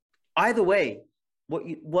 Either way,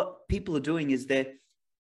 what people are doing is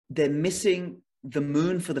they're missing the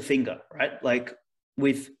moon for the finger, right? Like,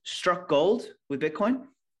 we've struck gold with Bitcoin,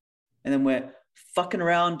 and then we're fucking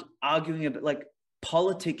around arguing about, like,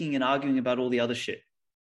 politicking and arguing about all the other shit,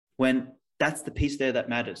 when that's the piece there that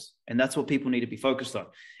matters. And that's what people need to be focused on.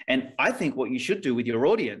 And I think what you should do with your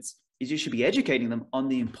audience is you should be educating them on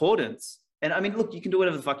the importance. And I mean, look, you can do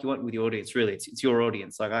whatever the fuck you want with your audience, really. It's your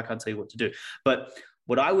audience. Like, I can't tell you what to do. But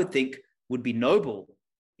what I would think would be noble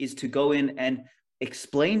is to go in and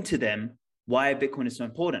explain to them why Bitcoin is so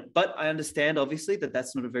important. But I understand, obviously, that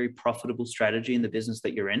that's not a very profitable strategy in the business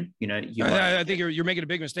that you're in. You know, I think you're making a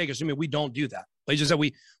big mistake assuming we don't do that. Like just that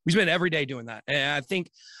we spend every day doing that. And I think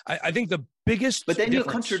the biggest, but then you're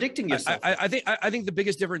contradicting yourself. I think the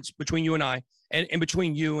biggest difference between you and I, and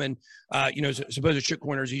between you and you know, supposed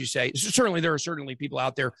shitcoiners, as you say, certainly there are certainly people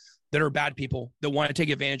out there that are bad people that want to take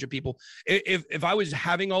advantage of people. If I was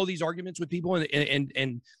having all these arguments with people and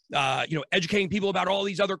you know, educating people about all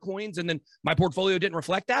these other coins, and then my portfolio didn't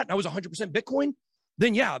reflect that, and I was 100% Bitcoin,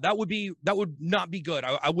 then yeah, that would not be good.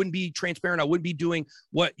 I wouldn't be transparent. I wouldn't be doing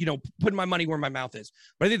what, you know, putting my money where my mouth is.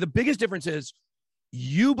 But I think the biggest difference is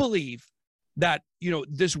you believe that, you know,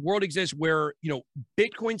 this world exists where, you know,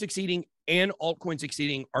 Bitcoin succeeding and altcoin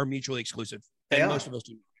succeeding are mutually exclusive. And most of us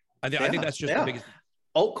do. I think that's just the biggest.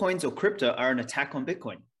 Altcoins or crypto are an attack on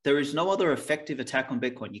Bitcoin. There is no other effective attack on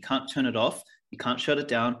Bitcoin. You can't turn it off. You can't shut it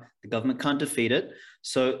down. The government can't defeat it.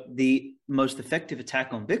 So the most effective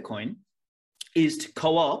attack on Bitcoin is to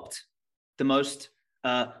co-opt the most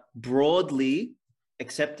broadly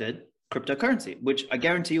accepted cryptocurrency, which I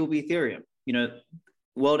guarantee will be Ethereum. You know,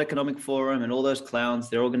 World Economic Forum and all those clowns,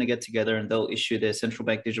 they're all going to get together and they'll issue their central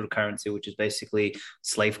bank digital currency, which is basically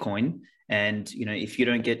slave coin. And, you know, if you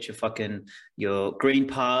don't get your green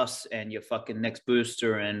pass and your fucking next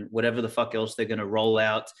booster and whatever the fuck else they're going to roll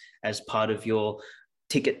out as part of your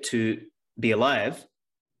ticket to be alive,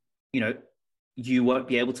 you know, you won't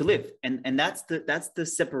be able to live. And that's the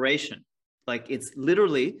separation. Like, it's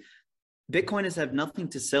literally, Bitcoiners have nothing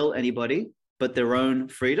to sell anybody but their own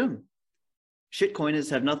freedom. Shitcoiners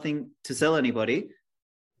have nothing to sell anybody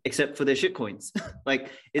except for their shitcoins. Like,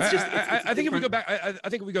 it's just. I think if we go back, I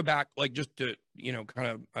think if we go back, like, just to, you know, kind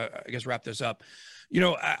of, I guess, wrap this up. You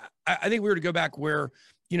know, I think we were to go back where,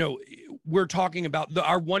 you know, we're talking about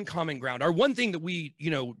our one common ground, our one thing that we, you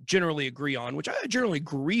know, generally agree on, which I generally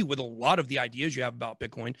agree with a lot of the ideas you have about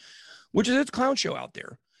Bitcoin, which is it's a clown show out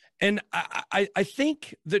there. And I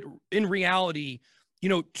think that in reality, you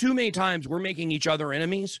know, too many times we're making each other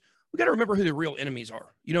enemies. We got to remember who the real enemies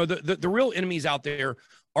are. You know, the real enemies out there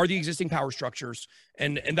are the existing power structures.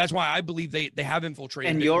 And that's why I believe they have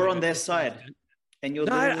infiltrated. And you're on their side. And you're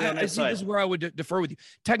literally on their side. This is where I would defer with you.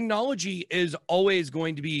 Technology is always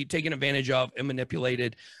going to be taken advantage of and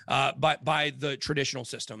manipulated by the traditional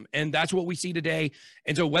system. And that's what we see today.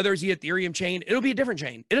 And so whether it's the Ethereum chain, it'll be a different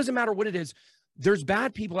chain. It doesn't matter what it is. There's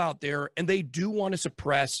bad people out there, and they do want to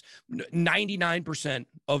suppress 99%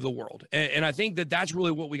 of the world. And I think that that's really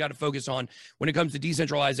what we got to focus on when it comes to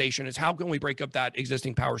decentralization, is how can we break up that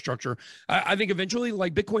existing power structure? I think eventually,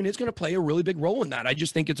 like, Bitcoin is going to play a really big role in that. I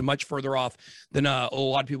just think it's much further off than a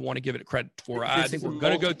lot of people want to give it credit for. I think we're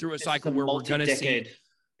going to go through a cycle where we're going to see.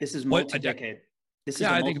 This is multi-decade.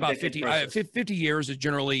 I think about 50 years is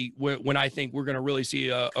generally when I think we're going to really see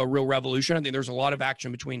a real revolution. I think there's a lot of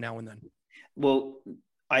action between now and then. Well,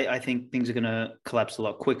 I think things are going to collapse a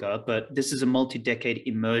lot quicker, but this is a multi-decade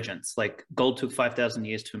emergence. Like, gold took 5,000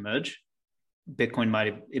 years to emerge. Bitcoin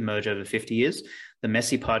might emerge over 50 years. The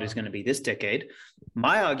messy part is going to be this decade.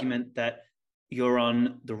 My argument that you're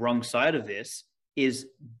on the wrong side of this is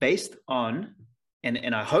based on,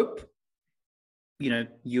 and I hope, you know,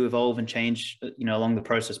 you evolve and change, you know, along the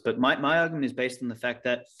process. But my argument is based on the fact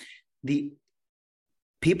that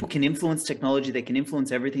people can influence technology. They can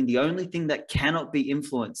influence everything. The only thing that cannot be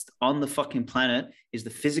influenced on the fucking planet is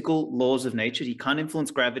the physical laws of nature. You can't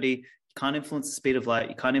influence gravity. You can't influence the speed of light.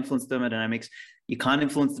 You can't influence thermodynamics. You can't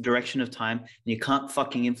influence the direction of time. And you can't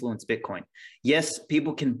fucking influence Bitcoin. Yes,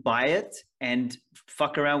 people can buy it and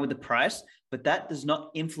fuck around with the price, but that does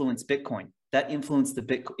not influence Bitcoin. That influences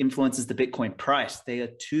the Bitcoin price. They are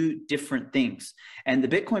two different things. And the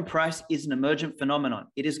Bitcoin price is an emergent phenomenon.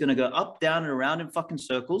 It is going to go up, down, and around in fucking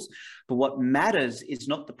circles. But what matters is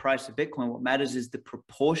not the price of Bitcoin. What matters is the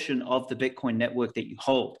proportion of the Bitcoin network that you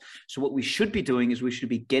hold. So what we should be doing is we should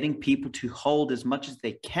be getting people to hold as much as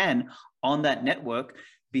they can on that network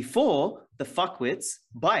before the fuckwits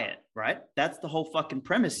buy it, right? That's the whole fucking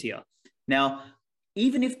premise here. Now,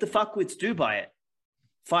 even if the fuckwits do buy it,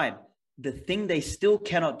 fine. The thing they still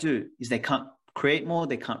cannot do is they can't create more,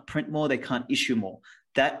 they can't print more, they can't issue more.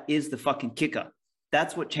 That is the fucking kicker.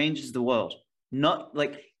 That's what changes the world. Not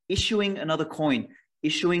like issuing another coin,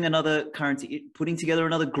 issuing another currency, putting together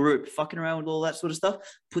another group, fucking around with all that sort of stuff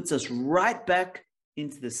puts us right back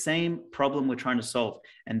into the same problem we're trying to solve.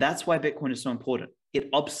 And that's why Bitcoin is so important.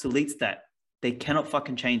 It obsoletes that. They cannot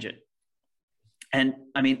fucking change it. And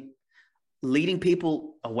I mean, leading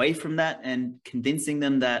people away from that and convincing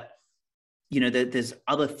them that, you know, there's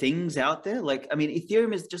other things out there. Like, I mean,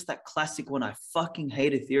 Ethereum is just that classic one. I fucking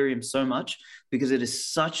hate Ethereum so much because it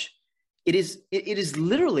is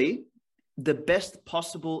literally the best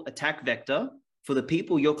possible attack vector for the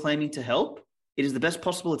people you're claiming to help. It is the best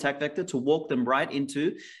possible attack vector to walk them right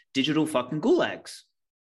into digital fucking gulags.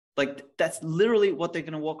 Like, that's literally what they're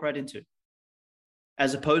going to walk right into,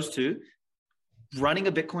 as opposed to running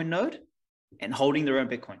a Bitcoin node and holding their own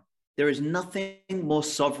Bitcoin. There is nothing more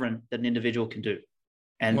sovereign that an individual can do.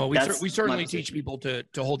 And well, we certainly teach people to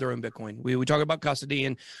hold their own Bitcoin. We talk about custody,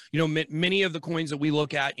 and, you know, many of the coins that we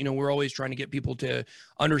look at, you know, we're always trying to get people to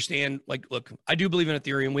understand, like, look, I do believe in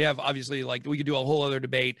Ethereum. We have, obviously, like, we could do a whole other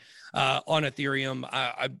debate on Ethereum.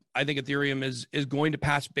 I think Ethereum is going to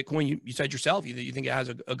pass Bitcoin. You said yourself, you think it has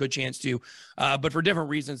a good chance to, but for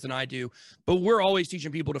different reasons than I do. But we're always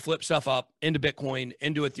teaching people to flip stuff up into Bitcoin,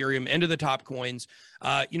 into Ethereum, into the top coins.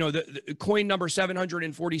 You know, the coin number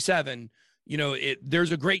 747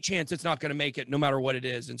 there's a great chance it's not going to make it no matter what it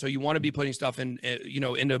is. And so you want to be putting stuff in,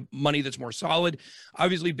 into money that's more solid.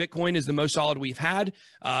 Obviously, Bitcoin is the most solid we've had.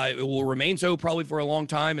 It will remain so probably for a long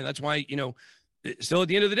time. And that's why, still at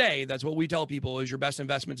the end of the day, that's what we tell people is your best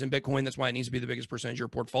investments in Bitcoin. That's why it needs to be the biggest percentage of your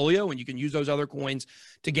portfolio. And you can use those other coins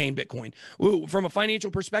to gain Bitcoin. From a financial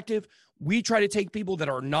perspective, we try to take people that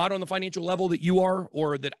are not on the financial level that you are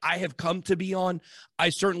or that I have come to be on. I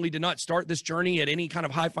certainly did not start this journey at any kind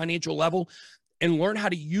of high financial level, and learn how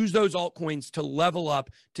to use those altcoins to level up,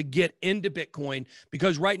 to get into Bitcoin.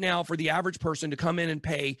 Because right now, for the average person to come in and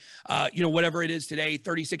pay, whatever it is today,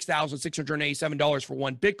 $36,687 for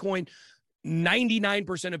one Bitcoin,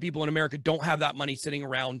 99% of people in America don't have that money sitting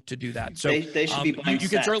around to do that. So they should be buying you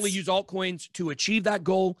can certainly use altcoins to achieve that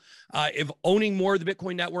goal. If owning more of the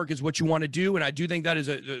Bitcoin network is what you want to do, and I do think that is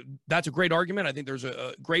that's a great argument. I think there's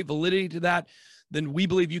a great validity to that. Then we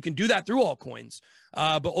believe you can do that through altcoins.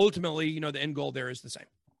 But ultimately, the end goal there is the same.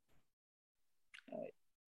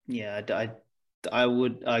 Yeah, I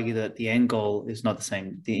would argue that the end goal is not the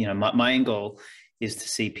same. My end goal is to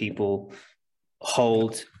see people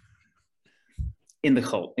hold in the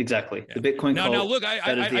cult. Exactly. Yeah. The Bitcoin cult. Now look,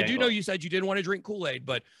 I do know you said you didn't want to drink Kool-Aid,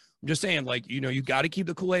 but I'm just saying, you got to keep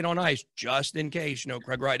the Kool-Aid on ice just in case,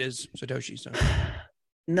 Craig Wright is Satoshi. So.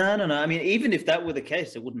 No. I mean, even if that were the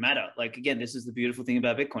case, it wouldn't matter. Like, again, this is the beautiful thing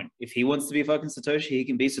about Bitcoin. If he wants to be fucking Satoshi, he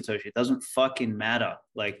can be Satoshi. It doesn't fucking matter.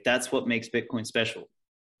 Like, that's what makes Bitcoin special.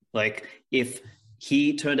 Like, if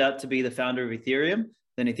he turned out to be the founder of Ethereum,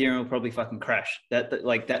 then Ethereum will probably fucking crash.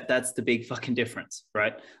 That's the big fucking difference,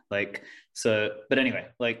 right? Like, so, but anyway,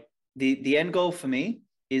 like the end goal for me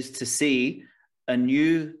is to see a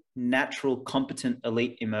new natural competent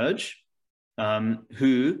elite emerge,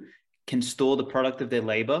 who can store the product of their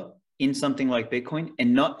labor in something like Bitcoin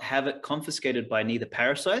and not have it confiscated by neither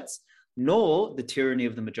parasites nor the tyranny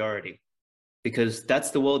of the majority, because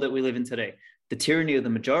that's the world that we live in today. The tyranny of the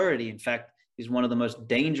majority, in fact, is one of the most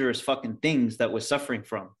dangerous fucking things that we're suffering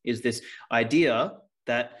from, is this idea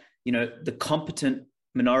that, the competent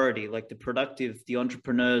minority, like the productive, the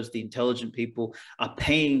entrepreneurs, the intelligent people, are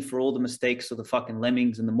paying for all the mistakes of the fucking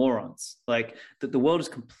lemmings and the morons. Like, that the world is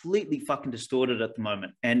completely fucking distorted at the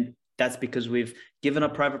moment. And that's because we've given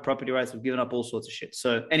up private property rights. We've given up all sorts of shit.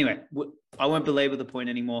 So anyway, I won't belabor the point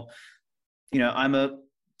anymore. I'm a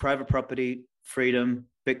private property, freedom,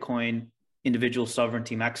 Bitcoin, individual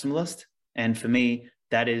sovereignty maximalist. And for me,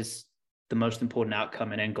 that is the most important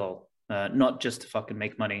outcome and end goal. Not just to fucking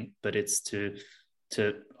make money, but it's to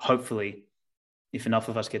hopefully, if enough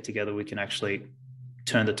of us get together, we can actually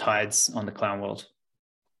turn the tides on the clown world.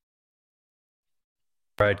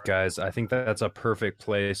 All right, guys, I think that's a perfect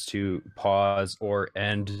place to pause or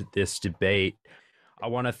end this debate. I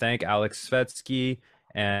want to thank Alex Svetski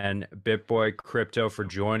and BitBoy Crypto for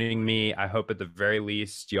joining me. I hope at the very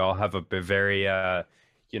least y'all have a very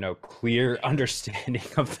clear understanding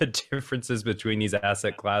of the differences between these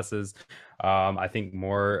asset classes. I think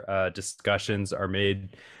more discussions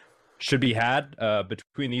should be had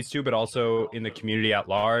between these two, but also in the community at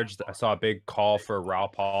large. I saw a big call for Raoul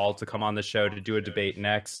Pal to come on the show to do a debate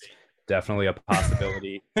next. Definitely a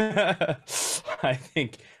possibility. I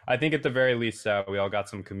think at the very least, we all got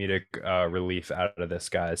some comedic relief out of this,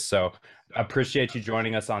 guys. So I appreciate you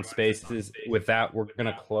joining us on Spaces. With that, we're going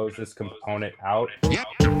to close this component out. Yep.